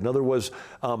Al-Farabi, another was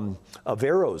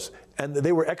Averroes. And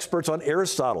they were experts on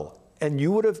Aristotle. And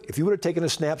you would have, if you would have taken a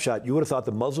snapshot, you would have thought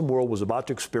the Muslim world was about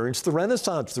to experience the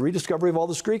Renaissance, the rediscovery of all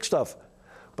this Greek stuff.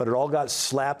 But it all got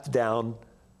slapped down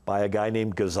by a guy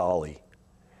named Ghazali.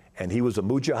 And he was a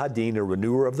mujahideen, a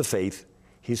renewer of the faith.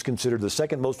 He's considered the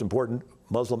second most important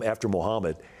Muslim after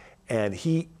Muhammad. And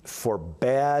he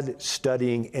forbade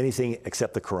studying anything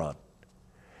except the Quran.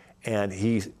 And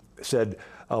he said,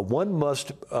 one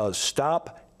must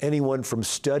stop anyone from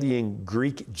studying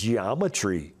Greek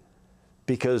geometry,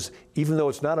 because even though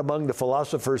it's not among the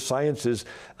philosophers' sciences,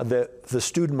 the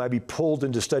student might be pulled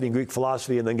into studying Greek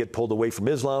philosophy and then get pulled away from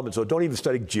Islam, and so don't even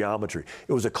study geometry.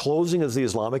 It was a closing of the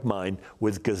Islamic mind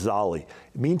with Ghazali.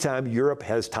 Meantime, Europe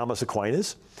has Thomas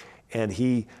Aquinas, and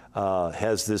he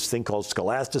has this thing called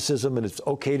scholasticism, and it's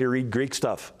okay to read Greek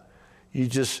stuff. You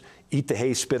just eat the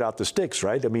hay, spit out the sticks,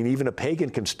 right? I mean, even a pagan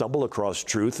can stumble across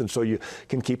truth, and so you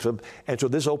can keep them. And so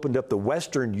this opened up the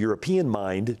Western European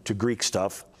mind to Greek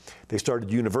stuff. They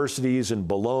started universities in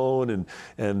Bologna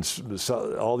and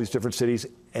all these different cities.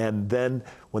 And then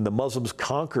when the Muslims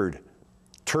conquered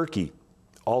Turkey,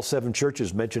 all 7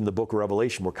 churches mentioned in the book of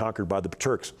Revelation were conquered by the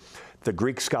Turks. The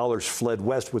Greek scholars fled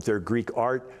west with their Greek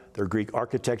art, their Greek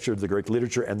architecture, their Greek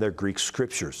literature, and their Greek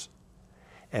scriptures.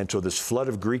 And so this flood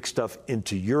of Greek stuff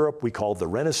into Europe we call the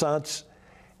Renaissance,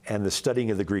 and the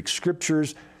studying of the Greek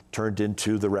scriptures turned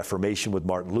into the Reformation with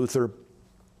Martin Luther.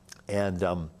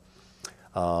 And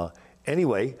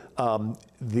anyway,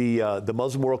 the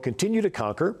Muslim world continued to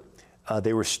conquer.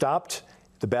 They were stopped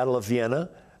at the Battle of Vienna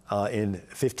in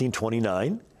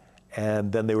 1529,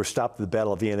 and then they were stopped at the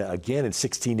Battle of Vienna again in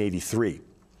 1683.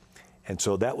 And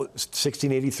so that was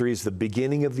 1683 is the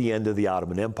beginning of the end of the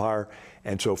Ottoman Empire.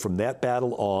 And so from that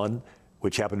battle on,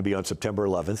 which happened to be on September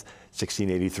 11th,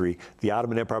 1683, the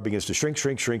Ottoman Empire begins to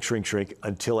shrink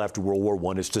until after World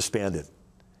War I is disbanded.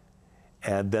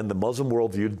 And then the Muslim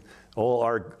world viewed, oh,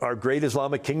 our great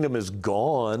Islamic kingdom is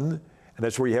gone. And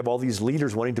that's where you have all these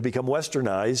leaders wanting to become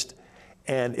westernized.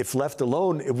 And if left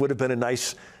alone, it would have been a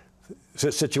nice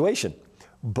situation.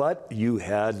 But you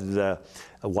had a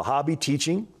Wahhabi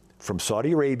teaching from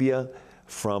Saudi Arabia,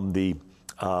 from the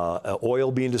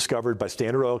oil being discovered by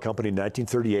Standard Oil Company in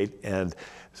 1938 and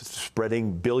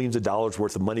spreading billions of dollars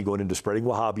worth of money going into spreading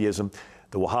Wahhabism.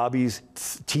 The Wahhabis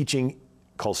teaching,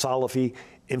 called Salafi,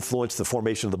 influenced the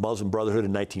formation of the Muslim Brotherhood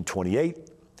in 1928.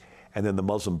 And then the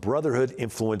Muslim Brotherhood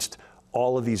influenced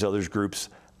all of these other groups,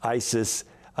 ISIS,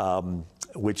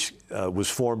 which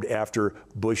was formed after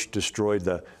Bush destroyed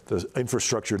the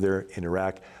infrastructure there in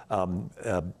Iraq,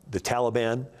 the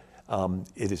Taliban,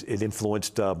 It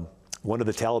influenced one of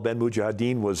the Taliban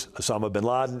Mujahideen was Osama bin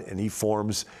Laden, and he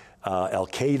forms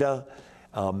Al-Qaeda.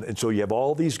 And so you have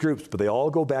all these groups, but they all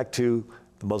go back to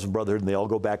the Muslim Brotherhood, and they all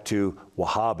go back to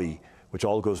Wahhabi, which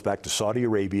all goes back to Saudi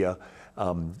Arabia,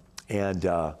 and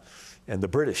the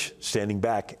British standing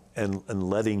back and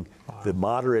letting the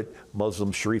moderate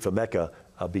Muslim Sharif of Mecca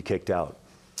be kicked out.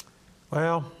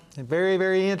 Well, very,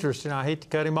 very interesting. I hate to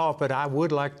cut him off, but I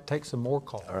would like to take some more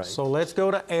calls. All right. So let's go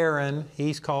to Aaron.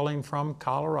 He's calling from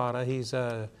Colorado. He's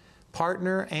a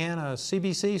partner and a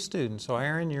CBC student. So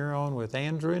Aaron, you're on with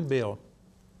Andrew and Bill.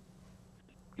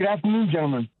 Good afternoon,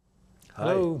 gentlemen.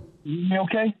 Hello. You hear me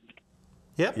okay?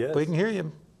 Yep, Yes. we can hear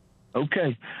you.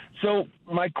 Okay. So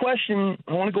my question,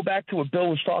 I want to go back to what Bill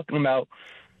was talking about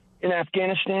in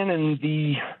Afghanistan and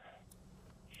the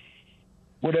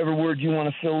whatever word you want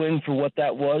to fill in for what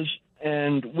that was.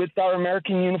 And with our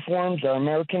American uniforms, our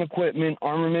American equipment,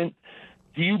 armament,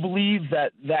 do you believe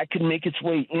that that could make its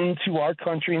way into our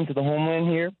country, into the homeland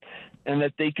here, and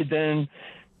that they could then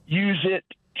use it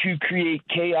to create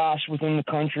chaos within the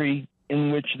country,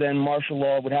 in which then martial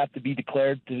law would have to be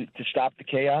declared to stop the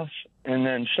chaos? And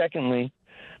then secondly,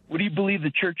 what do you believe the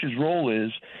church's role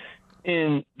is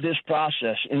in this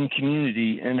process in the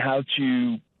community, and how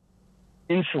to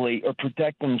insulate or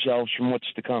protect themselves from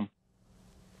what's to come?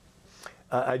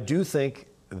 I do think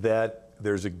that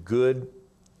there's a good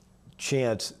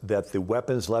chance that the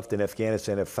weapons left in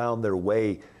Afghanistan have found their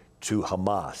way to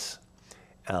Hamas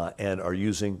and are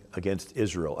using against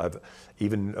Israel.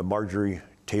 Even Marjorie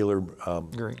Taylor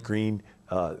Greene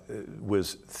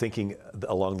was thinking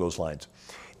along those lines.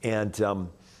 And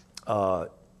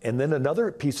then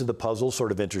another piece of the puzzle,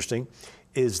 sort of interesting,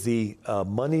 is the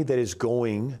money that is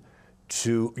going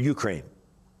to Ukraine.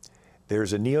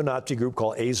 There's a neo-Nazi group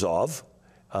called Azov,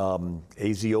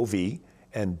 A-Z-O-V,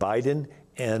 and Biden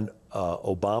and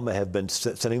Obama have been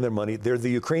sending their money. They're the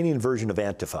Ukrainian version of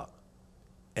Antifa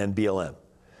and BLM.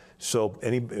 So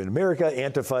in America,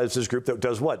 Antifa is this group that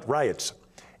does what? Riots.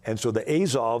 And so the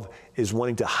Azov is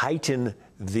wanting to heighten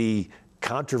the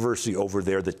controversy over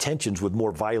there, the tensions, with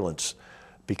more violence,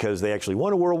 because they actually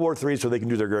won a World War III, so they can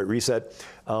do their Great Reset.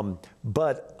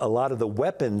 But a lot of the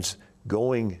weapons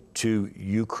going to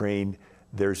Ukraine,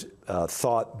 there's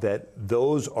thought that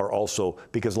those are also,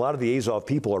 because a lot of the Azov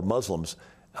people are Muslims,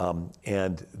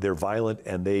 and they're violent,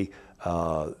 and they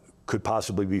could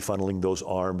possibly be funneling those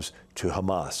arms to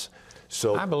Hamas.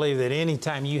 So I believe that any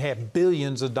time you have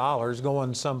billions of dollars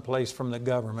going someplace from the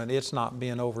government, it's not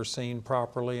being overseen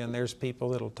properly, and there's people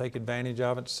that'll take advantage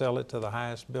of it, sell it to the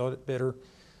highest bidder,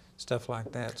 stuff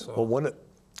like that. So. Well,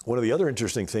 one of the other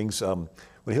interesting things, when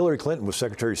Hillary Clinton was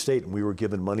Secretary of State and we were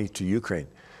giving money to Ukraine,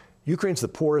 Ukraine's the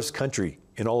poorest country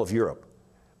in all of Europe.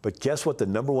 But guess what the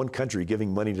 #1 country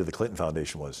giving money to the Clinton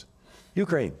Foundation was?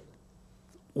 Ukraine.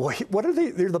 What are they?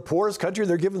 They're the poorest country.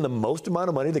 They're giving the most amount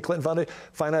of money. The Clinton Foundation,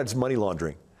 find out it's money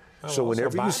laundering. So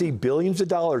whenever you see billions of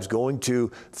dollars going to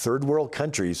third world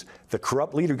countries, the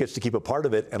corrupt leader gets to keep a part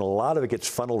of it, and a lot of it gets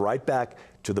funneled right back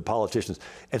to the politicians.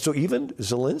 And so even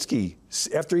Zelensky,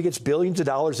 after he gets billions of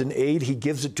dollars in aid, he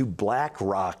gives it to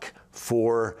BlackRock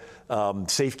for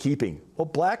safekeeping. Well,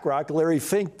 BlackRock, Larry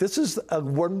Fink, this is a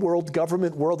one world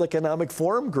government, World Economic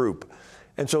Forum group.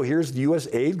 And so here's the U.S.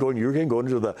 aid going to Ukraine, going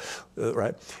to the,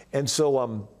 right? And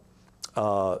so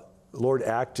Lord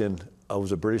Acton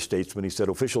was a British statesman. He said,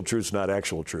 official truth's not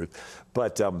actual truth.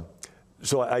 But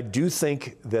so I do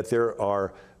think that there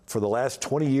are, for the last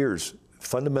 20 years,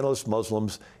 fundamentalist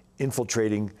Muslims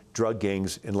infiltrating drug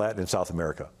gangs in Latin and South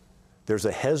America. There's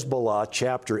a Hezbollah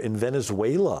chapter in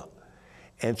Venezuela.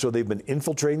 And so they've been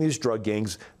infiltrating these drug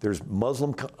gangs. There's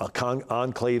Muslim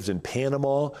enclaves in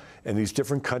Panama and these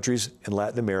different countries in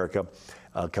Latin America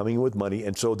coming in with money.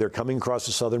 And so they're coming across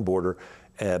the southern border.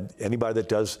 And anybody that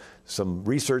does some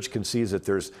research can see that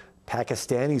there's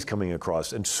Pakistanis coming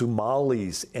across, and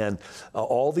Somalis, and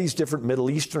all these different Middle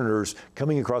Easterners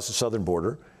coming across the southern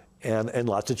border, and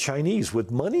lots of Chinese with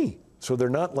money. So they're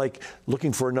not like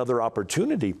looking for another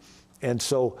opportunity. And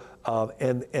so,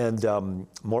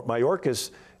 Mayorkas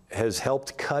has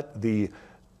helped cut the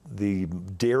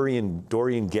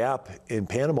Darien Gap in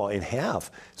Panama in half.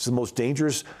 It's the most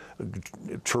dangerous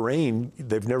terrain.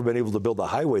 They've never been able to build a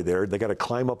highway there. They got to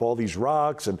climb up all these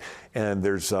rocks, and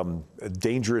there's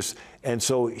dangerous. And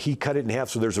so he cut it in half.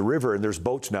 So there's a river, and there's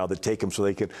boats now that take them, so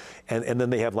they can. And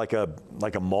then they have like a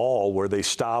mall where they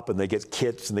stop and they get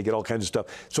kits and they get all kinds of stuff.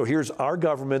 So here's our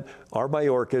government, our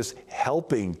Mayorkas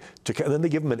helping to. And then they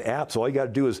give them an app. So all you got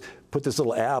to do is put this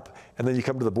little app, and then you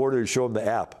come to the border and show them the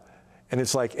app. And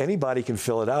it's like anybody can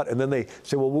fill it out. And then they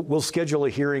say, well, we'll schedule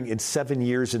a hearing in 7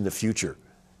 years in the future.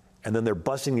 And then they're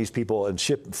busing these people and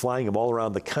flying them all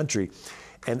around the country.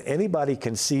 And anybody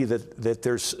can see that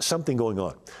there's something going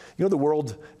on. You know, the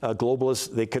world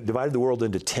globalists, they divided the world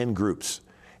into 10 groups.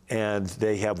 And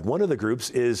they have one of the groups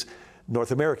is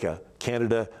North America,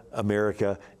 Canada,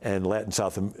 America, and Latin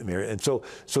South America. And so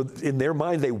in their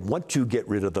mind, they want to get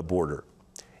rid of the border.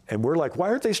 And we're like, why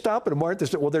aren't they stopping them? Why aren't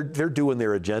they? Well, they're doing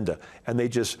their agenda. And they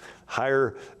just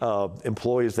hire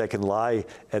employees that can lie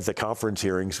at the conference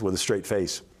hearings with a straight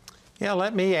face. Yeah,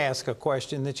 let me ask a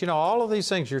question that, you know, all of these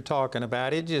things you're talking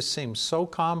about, it just seems so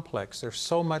complex. There's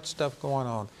so much stuff going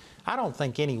on. I don't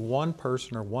think any one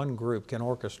person or one group can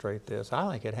orchestrate this.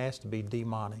 I think it has to be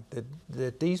demonic,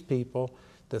 that these people,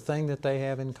 the thing that they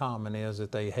have in common is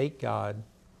that they hate God,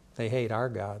 they hate our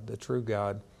God, the true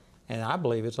God, and I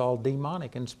believe it's all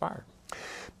demonic inspired.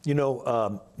 You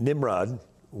know, Nimrod,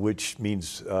 which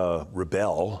means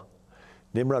rebel,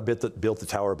 Nimrod built the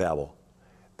Tower of Babel.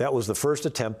 That was the first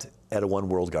attempt at a one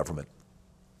world government.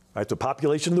 Right, the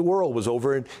population of the world was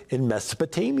over in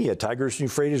Mesopotamia, Tigris and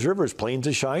Euphrates rivers, plains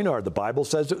of Shinar. The Bible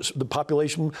says that the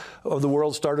population of the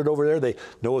world started over there.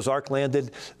 Noah's Ark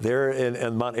landed there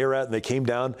in Mount Ararat, and they came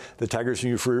down the Tigris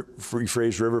and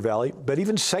Euphrates River Valley. But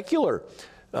even secular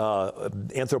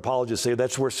anthropologists say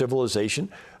that's where civilization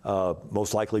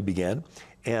most likely began.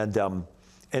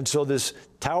 And so this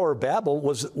Tower of Babel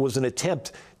was an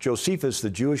attempt. Josephus, the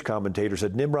Jewish commentator,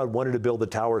 said Nimrod wanted to build the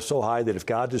tower so high that if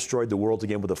God destroyed the world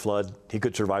again with a flood, he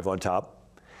could survive on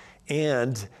top.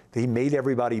 And he made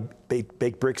everybody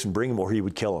bake bricks and bring them, or he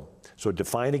would kill them. So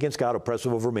defiant against God,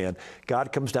 oppressive over man,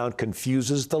 God comes down,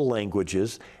 confuses the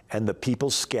languages, and the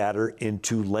people scatter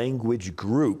into language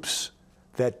groups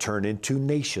that turn into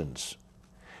nations.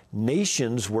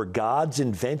 Nations were God's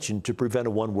invention to prevent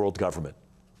a one world government.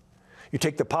 You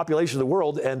take the population of the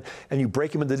world and you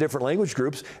break them into different language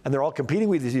groups, and they're all competing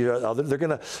with each other. They're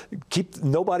going to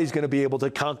nobody's going to be able to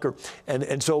conquer.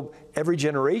 And so every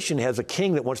generation has a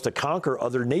king that wants to conquer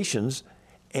other nations,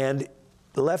 and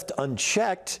left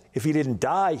unchecked, if he didn't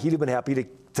die, he'd have been happy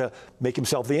to make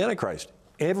himself the Antichrist.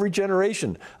 Every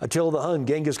generation, Attila the Hun,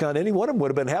 Genghis Khan, any one of them would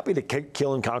have been happy to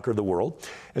kill and conquer the world.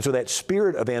 And so that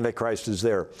spirit of Antichrist is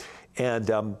there.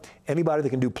 And anybody that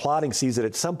can do plotting sees that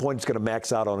at some point it's going to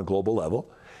max out on a global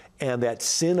level. And that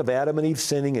sin of Adam and Eve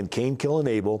sinning and Cain killing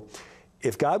Abel,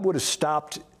 if God would have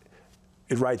stopped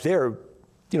it right there,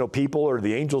 you know, people or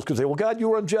the angels could say, well, God, you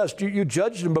were unjust. You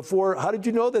judged them before. How did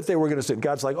you know that they were going to sin?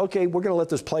 God's like, okay, we're going to let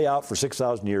this play out for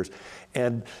 6,000 years.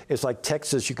 And it's like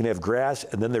Texas, you can have grass,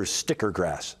 and then there's sticker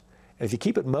grass. And if you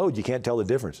keep it mowed, you can't tell the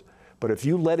difference. But if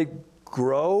you let it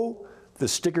grow, the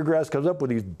sticker grass comes up with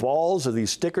these balls of these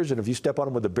stickers, and if you step on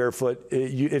them with a bare foot,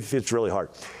 it fits really hard.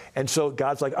 And so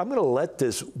God's like, I'm going to let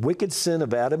this wicked sin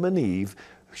of Adam and Eve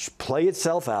play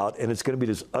itself out, and it's going to be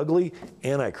this ugly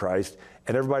Antichrist,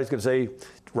 and everybody's going to say,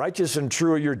 righteous and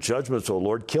true are your judgments, O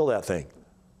Lord, kill that thing,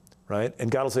 right? And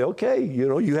God will say, okay, you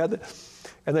know, you had the...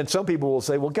 And then some people will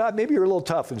say, well, God, maybe you're a little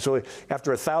tough. And so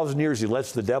after 1,000 years, he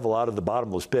lets the devil out of the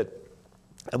bottomless pit.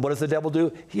 And what does the devil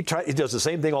do? He does the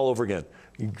same thing all over again.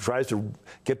 He tries to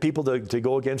get people to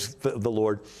go against the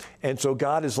Lord. And so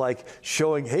God is like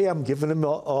showing, hey, I'm giving him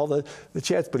all the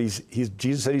chance. But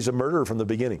Jesus said he's a murderer from the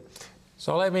beginning.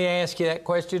 So let me ask you that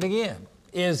question again.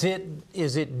 Is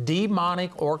it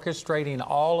demonic orchestrating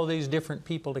all of these different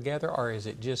people together, or is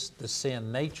it just the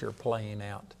sin nature playing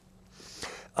out?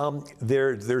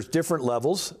 There's different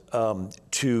levels.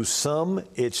 To some,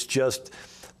 it's just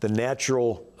the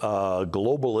natural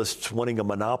globalists wanting a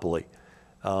monopoly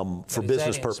for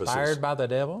business purposes. Is that inspired by the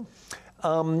devil?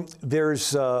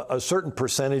 There's a certain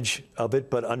percentage of it,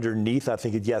 but underneath, I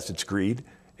think, yes, it's greed,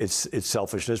 it's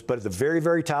selfishness. But at the very,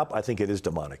 very top, I think it is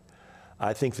demonic.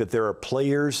 I think that there are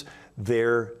players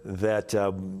there that,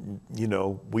 you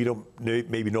know, we don't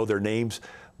maybe know their names,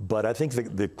 but I think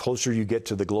the closer you get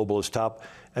to the globalist top,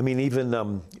 I mean,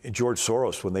 even George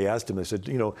Soros, when they asked him, they said,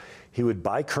 you know, he would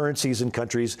buy currencies in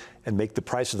countries and make the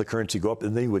price of the currency go up,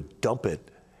 and then he would dump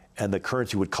it, and the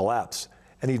currency would collapse,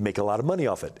 and he'd make a lot of money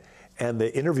off it. And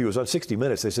the interview was on 60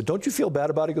 Minutes. They said, don't you feel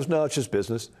bad about it? He goes, no, it's just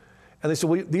business. And they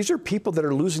said, well, these are people that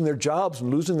are losing their jobs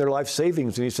and losing their life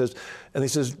savings. And he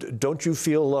says, don't you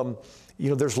feel, you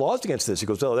know, there's laws against this? He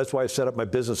goes, oh, that's why I set up my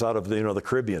business out of the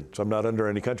Caribbean, so I'm not under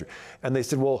any country. And they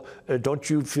said, well, don't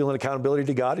you feel an accountability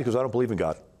to God? He goes, I don't believe in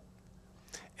God.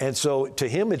 And so to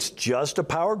him, it's just a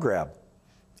power grab.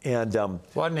 And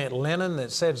wasn't it Lenin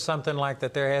that said something like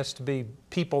that there has to be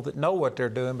people that know what they're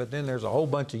doing, but then there's a whole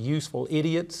bunch of useful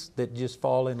idiots that just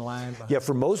fall in line behind? Yeah,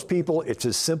 for most people, it's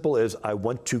as simple as I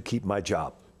want to keep my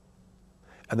job.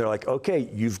 And they're like, okay,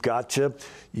 you've got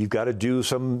to do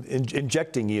some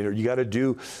injecting, or you got to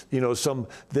do, some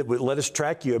that would let us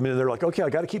track you. I mean, they're like, okay, I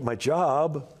got to keep my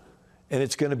job, and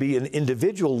it's going to be an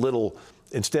individual little.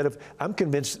 Instead of, I'm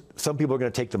convinced some people are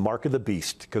going to take the mark of the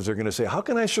beast because they're going to say, how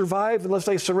can I survive unless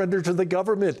I surrender to the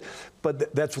government?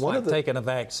 But that's one of the taking a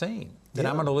vaccine. Then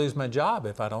I'm going to lose my job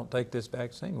if I don't take this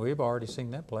vaccine. We've already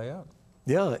seen that play out.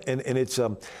 Yeah, and it's.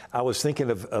 I was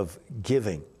thinking of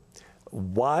giving.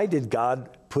 Why did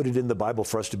God put it in the Bible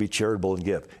for us to be charitable and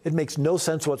give? It makes no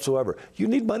sense whatsoever. You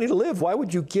need money to live. Why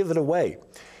would you give it away?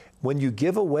 When you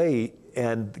give away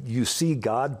and you see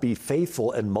God be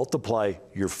faithful and multiply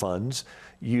your funds,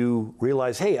 you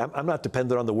realize, hey, I'm not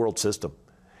dependent on the world system.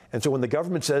 And so when the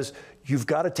government says, you've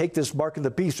got to take this mark of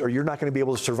the beast or you're not going to be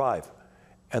able to survive.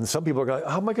 And some people are going,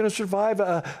 how am I going to survive?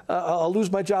 I'll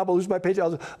lose my job. I'll lose my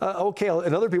paycheck. Okay.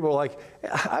 And other people are like,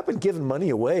 I've been giving money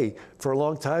away for a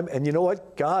long time. And you know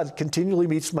what? God continually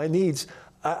meets my needs.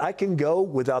 I can go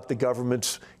without the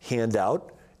government's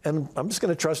handout. And I'm just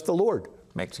going to trust the Lord.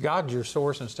 Makes God your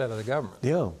source instead of the government.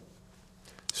 Yeah.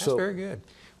 That's very good.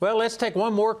 Well, let's take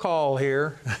one more call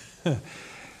here.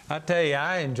 I tell you,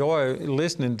 I enjoy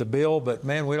listening to Bill, but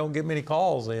man, we don't get many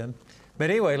calls in. But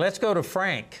anyway, let's go to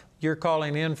Frank. You're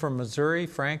calling in from Missouri.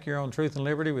 Frank, you're on Truth and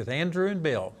Liberty with Andrew and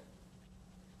Bill.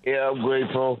 Yeah, I'm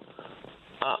grateful.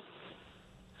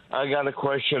 I got a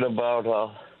question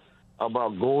about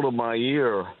gold in my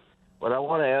ear, but I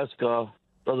want to ask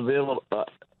Brother Bill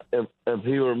if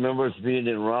he remembers being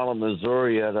in Rolla,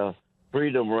 Missouri at a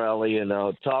Freedom Rally and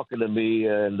talking to me,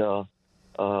 and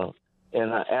I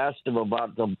asked him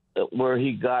about where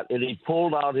he got, and he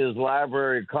pulled out his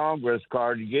Library of Congress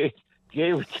card and gave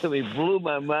it to me, blew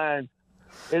my mind.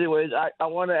 Anyways, I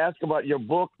want to ask about your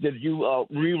book. Did you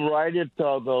rewrite it,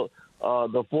 the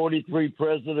 43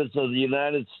 presidents of the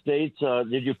United States?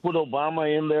 Did you put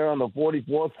Obama in there on the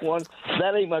 44th one?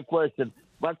 That ain't my question.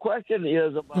 My question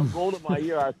is about gold in my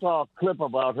ear. I saw a clip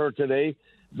about her today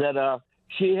that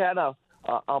she had a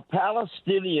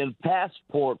Palestinian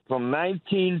passport from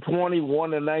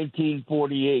 1921 to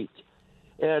 1948.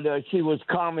 And she was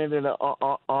commenting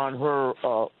on her,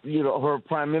 her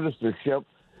prime ministership.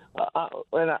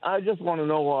 And I just want to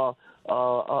know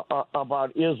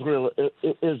about Israel.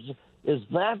 Is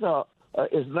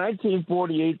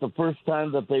 1948 the first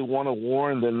time that they won a war,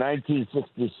 and then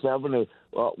 1967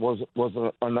 was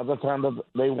another time that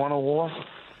they won a war?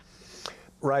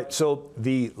 Right. So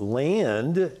the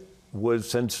land was,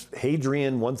 since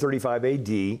Hadrian 135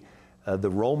 A.D., the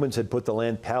Romans had put the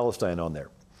land Palestine on there.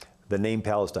 The name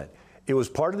Palestine. It was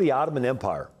part of the Ottoman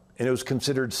Empire, and it was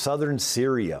considered southern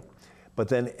Syria. But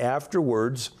then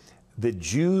afterwards, the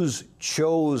Jews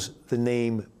chose the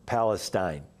name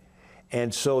Palestine.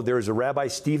 And so there's a Rabbi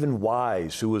Stephen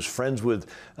Wise who was friends with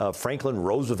Franklin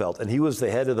Roosevelt, and he was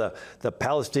the head of the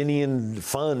Palestinian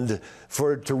Fund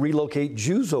to relocate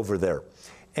Jews over there.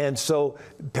 And so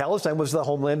Palestine was the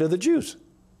homeland of the Jews.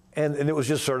 And it was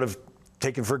just sort of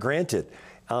taken for granted.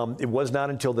 It was not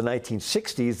until the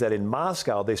 1960s that in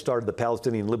Moscow they started the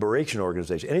Palestinian Liberation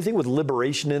Organization. Anything with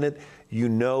liberation in it, you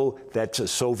know that's a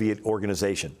Soviet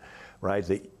organization, right?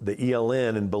 The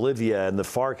ELN in Bolivia and the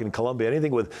FARC in Colombia,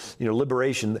 anything with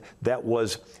liberation, that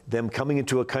was them coming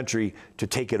into a country to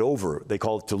take it over. They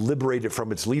call it to liberate it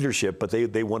from its leadership, but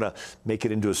they want to make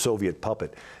it into a Soviet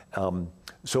puppet.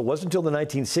 So it wasn't until the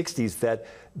 1960s that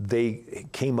they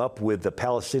came up with the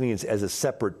Palestinians as a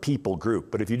separate people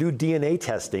group. But if you do DNA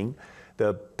testing,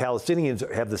 the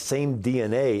Palestinians have the same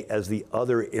DNA as the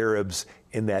other Arabs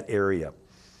in that area.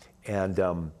 And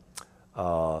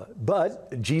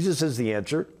but Jesus is the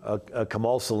answer.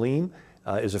 Kamal Salim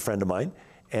is a friend of mine,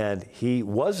 and he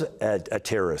was a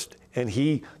terrorist. And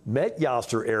he met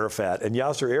Yasser Arafat, and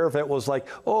Yasser Arafat was like,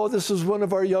 oh, this is one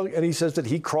of our young, and he says that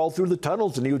he crawled through the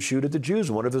tunnels and he would shoot at the Jews.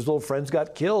 One of his little friends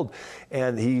got killed,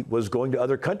 and he was going to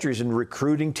other countries and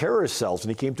recruiting terrorist cells.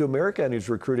 And he came to America and he was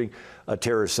recruiting a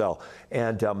terrorist cell.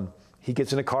 And he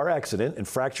gets in a car accident and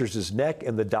fractures his neck,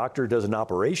 and the doctor does an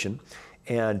operation.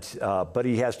 And but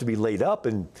he has to be laid up,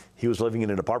 and he was living in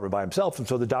an apartment by himself. And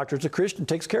so the doctor's a Christian,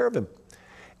 takes care of him.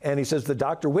 And he says, the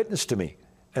doctor witnessed to me.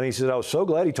 And he said, I was so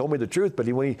glad he told me the truth. But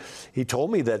when he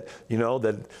told me that,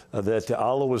 that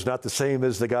Allah was not the same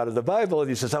as the God of the Bible. And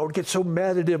he says, I would get so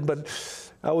mad at him, but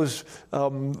I was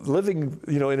living,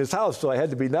 in his house, so I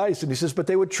had to be nice. And he says, but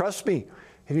they would trust me.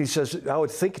 And he says, I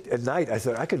would think at night, I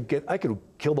thought I could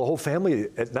kill the whole family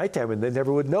at nighttime and they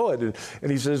never would know it. And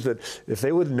he says that if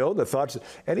they wouldn't know the thoughts.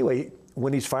 Anyway,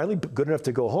 when he's finally good enough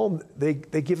to go home, they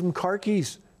give him car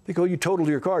keys. They go, you totaled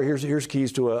your car. Here's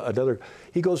keys to another.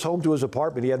 He goes home to his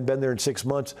apartment. He hadn't been there in 6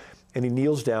 months. And he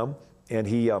kneels down and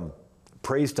he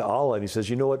prays to Allah, and he says,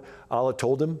 you know what Allah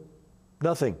told him?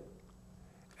 Nothing.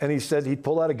 And he said he'd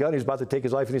pull out a gun, he's about to take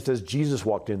his life, and he says, Jesus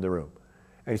walked in the room.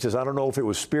 And he says, I don't know if it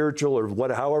was spiritual or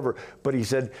what, however, but he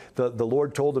said, the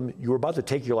Lord told him, you were about to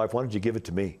take your life, why don't you give it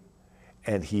to me?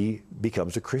 And he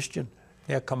becomes a Christian.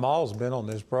 Yeah, Kamal's been on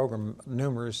this program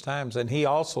numerous times, and he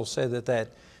also said that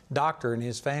doctor and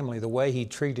his family, the way he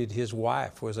treated his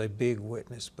wife was a big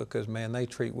witness, because, man, they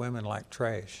treat women like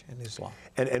trash in Islam.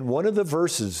 And one of the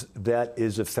verses that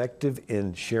is effective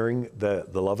in sharing the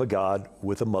love of God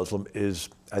with a Muslim is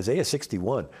Isaiah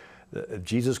 61.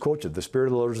 Jesus quotes it, the Spirit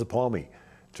of the Lord is upon me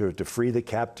to free the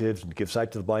captives and give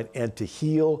sight to the blind and to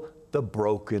heal the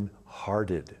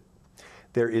brokenhearted.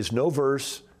 There is no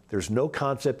verse, there's no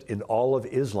concept in all of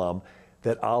Islam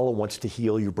that Allah wants to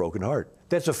heal your broken heart.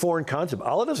 That's a foreign concept.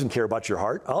 Allah doesn't care about your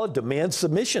heart. Allah demands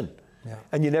submission. Yeah.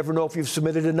 And you never know if you've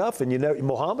submitted enough. And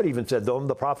Muhammad even said, though I'm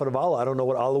the prophet of Allah, I don't know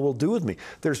what Allah will do with me.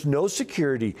 There's no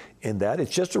security in that.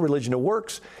 It's just a religion of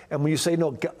works. And when you say,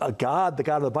 no, God, the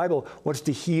God of the Bible, wants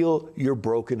to heal your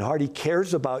broken heart. He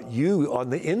cares about you on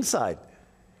the inside.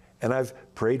 And I've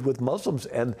prayed with Muslims,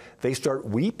 and they start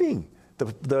weeping.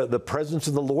 The presence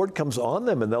of the Lord comes on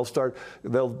them, and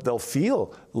they'll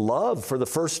feel love for the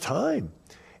first time.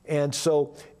 And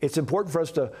so it's important for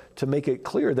us to make it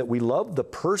clear that we love the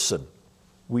person.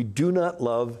 We do not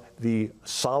love the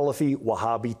Salafi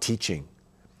Wahhabi teaching,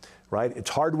 right? It's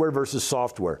hardware versus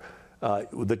software.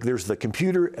 There's the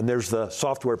computer and there's the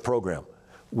software program.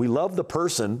 We love the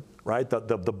person, right? The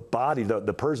body,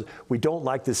 the person. We don't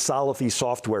like this Salafi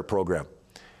software program.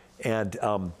 And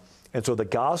so the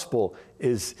gospel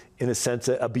is, in a sense,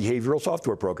 a behavioral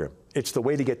software program. It's the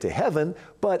way to get to heaven,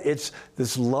 but it's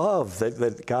this love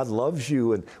that God loves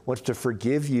you and wants to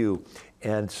forgive you.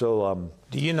 And so...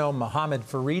 do you know Muhammad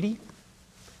Faridi?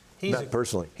 Not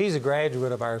personally. He's a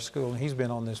graduate of our school, and he's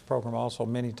been on this program also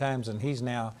many times, and he's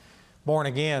now born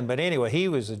again. But anyway, he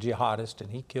was a jihadist,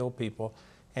 and he killed people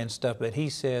and stuff, but he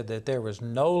said that there was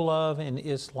no love in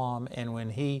Islam, and when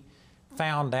he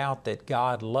found out that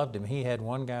God loved him, he had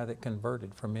one guy that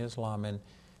converted from Islam, and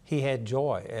he had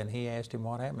joy, and he asked him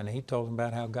what happened, and he told him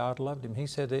about how God loved him. He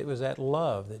said it was that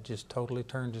love that just totally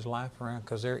turned his life around,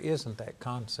 because there isn't that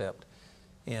concept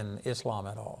in Islam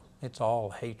at all. It's all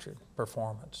hatred,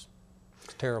 performance.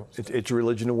 It's terrible. It's a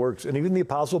religion that works. And even the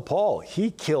Apostle Paul,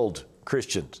 he killed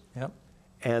Christians. Yep.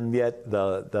 And yet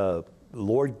the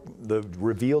Lord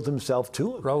revealed himself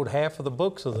to him. Wrote half of the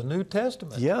books of the New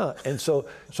Testament. Yeah, and so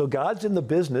God's in the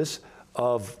business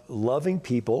of loving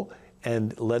people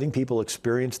and letting people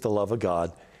experience the love of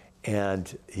God,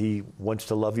 and he wants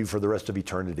to love you for the rest of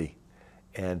eternity.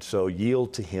 And so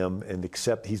yield to him and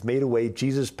accept. He's made a way.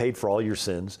 Jesus paid for all your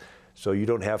sins, so you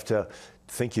don't have to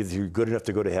think you're good enough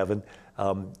to go to heaven.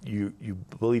 You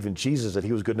believe in Jesus, that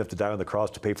he was good enough to die on the cross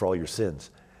to pay for all your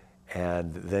sins.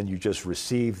 And then you just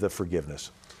receive the forgiveness.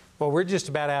 Well, we're just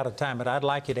about out of time, but I'd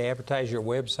like you to advertise your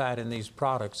website and these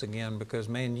products again, because,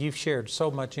 man, you've shared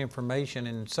so much information,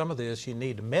 and some of this you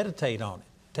need to meditate on it.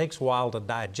 It takes a while to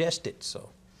digest it, so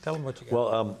tell them what you got.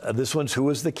 Well, this one's Who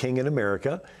is the King in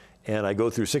America? And I go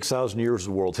through 6,000 years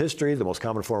of world history. The most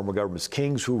common form of government is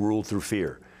kings who ruled through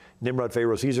fear. Nimrod,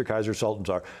 Pharaoh, Caesar, Kaiser, Sultan,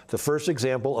 Tsar. The first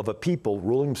example of a people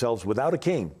ruling themselves without a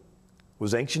king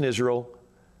was ancient Israel,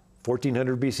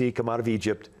 1400 BC, come out of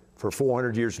Egypt. For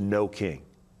 400 years, no king.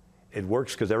 It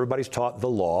works because everybody's taught the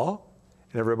law,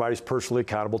 and everybody's personally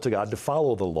accountable to God to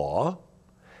follow the law.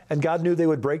 And God knew they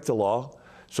would break the law.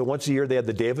 So once a year, they had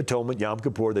the Day of Atonement, Yom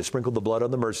Kippur. They sprinkled the blood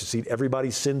on the mercy seat.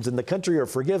 Everybody's sins in the country are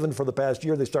forgiven for the past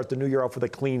year. They start the new year off with a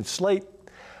clean slate.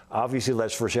 Obviously,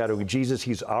 that's foreshadowing Jesus.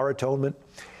 He's our atonement.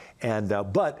 And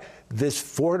but this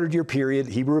 400-year period,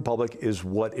 Hebrew Republic, is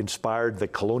what inspired the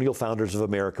colonial founders of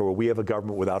America, where we have a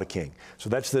government without a king.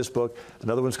 So that's this book.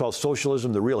 Another one's called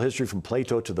Socialism, the Real History from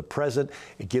Plato to the Present.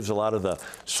 It gives a lot of the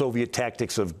Soviet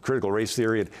tactics of critical race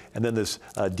theory. And then this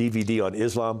DVD on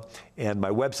Islam. And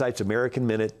my website's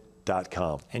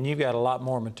AmericanMinute.com. And you've got a lot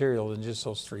more material than just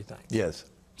those three things. Yes.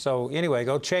 So anyway,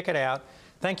 go check it out.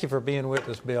 Thank you for being with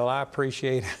us, Bill. I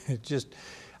appreciate it.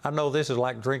 I know this is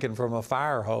like drinking from a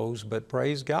fire hose, but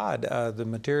praise God, the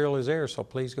material is there, so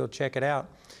please go check it out.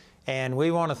 And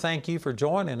we want to thank you for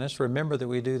joining us. Remember that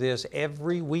we do this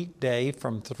every weekday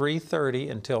from 3:30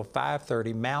 until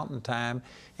 5:30 Mountain Time,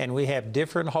 and we have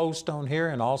different hosts on here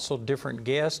and also different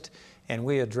guests, and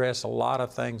we address a lot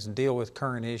of things and deal with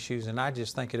current issues, and I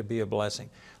just think it'll be a blessing.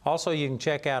 Also, you can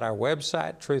check out our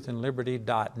website,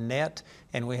 truthandliberty.net,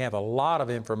 and we have a lot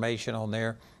of information on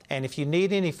there. And if you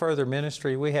need any further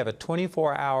ministry, we have a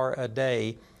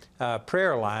 24-hour-a-day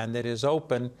prayer line that is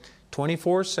open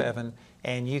 24/7,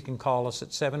 And you can call us at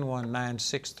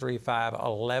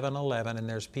 719-635-1111, and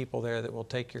there's people there that will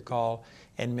take your call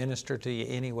and minister to you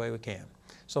any way we can.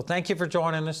 So thank you for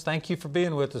joining us. Thank you for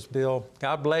being with us, Bill.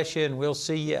 God bless you, and we'll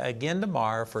see you again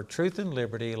tomorrow for Truth and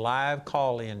Liberty live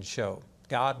call-in show.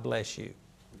 God bless you.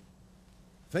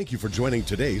 Thank you for joining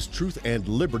today's Truth and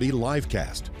Liberty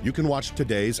livecast. You can watch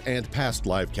today's and past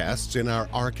livecasts in our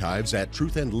archives at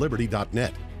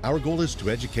truthandliberty.net. Our goal is to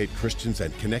educate Christians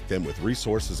and connect them with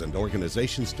resources and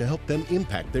organizations to help them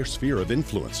impact their sphere of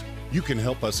influence. You can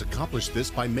help us accomplish this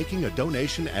by making a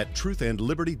donation at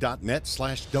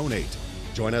truthandliberty.net/donate.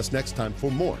 Join us next time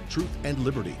for more Truth and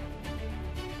Liberty.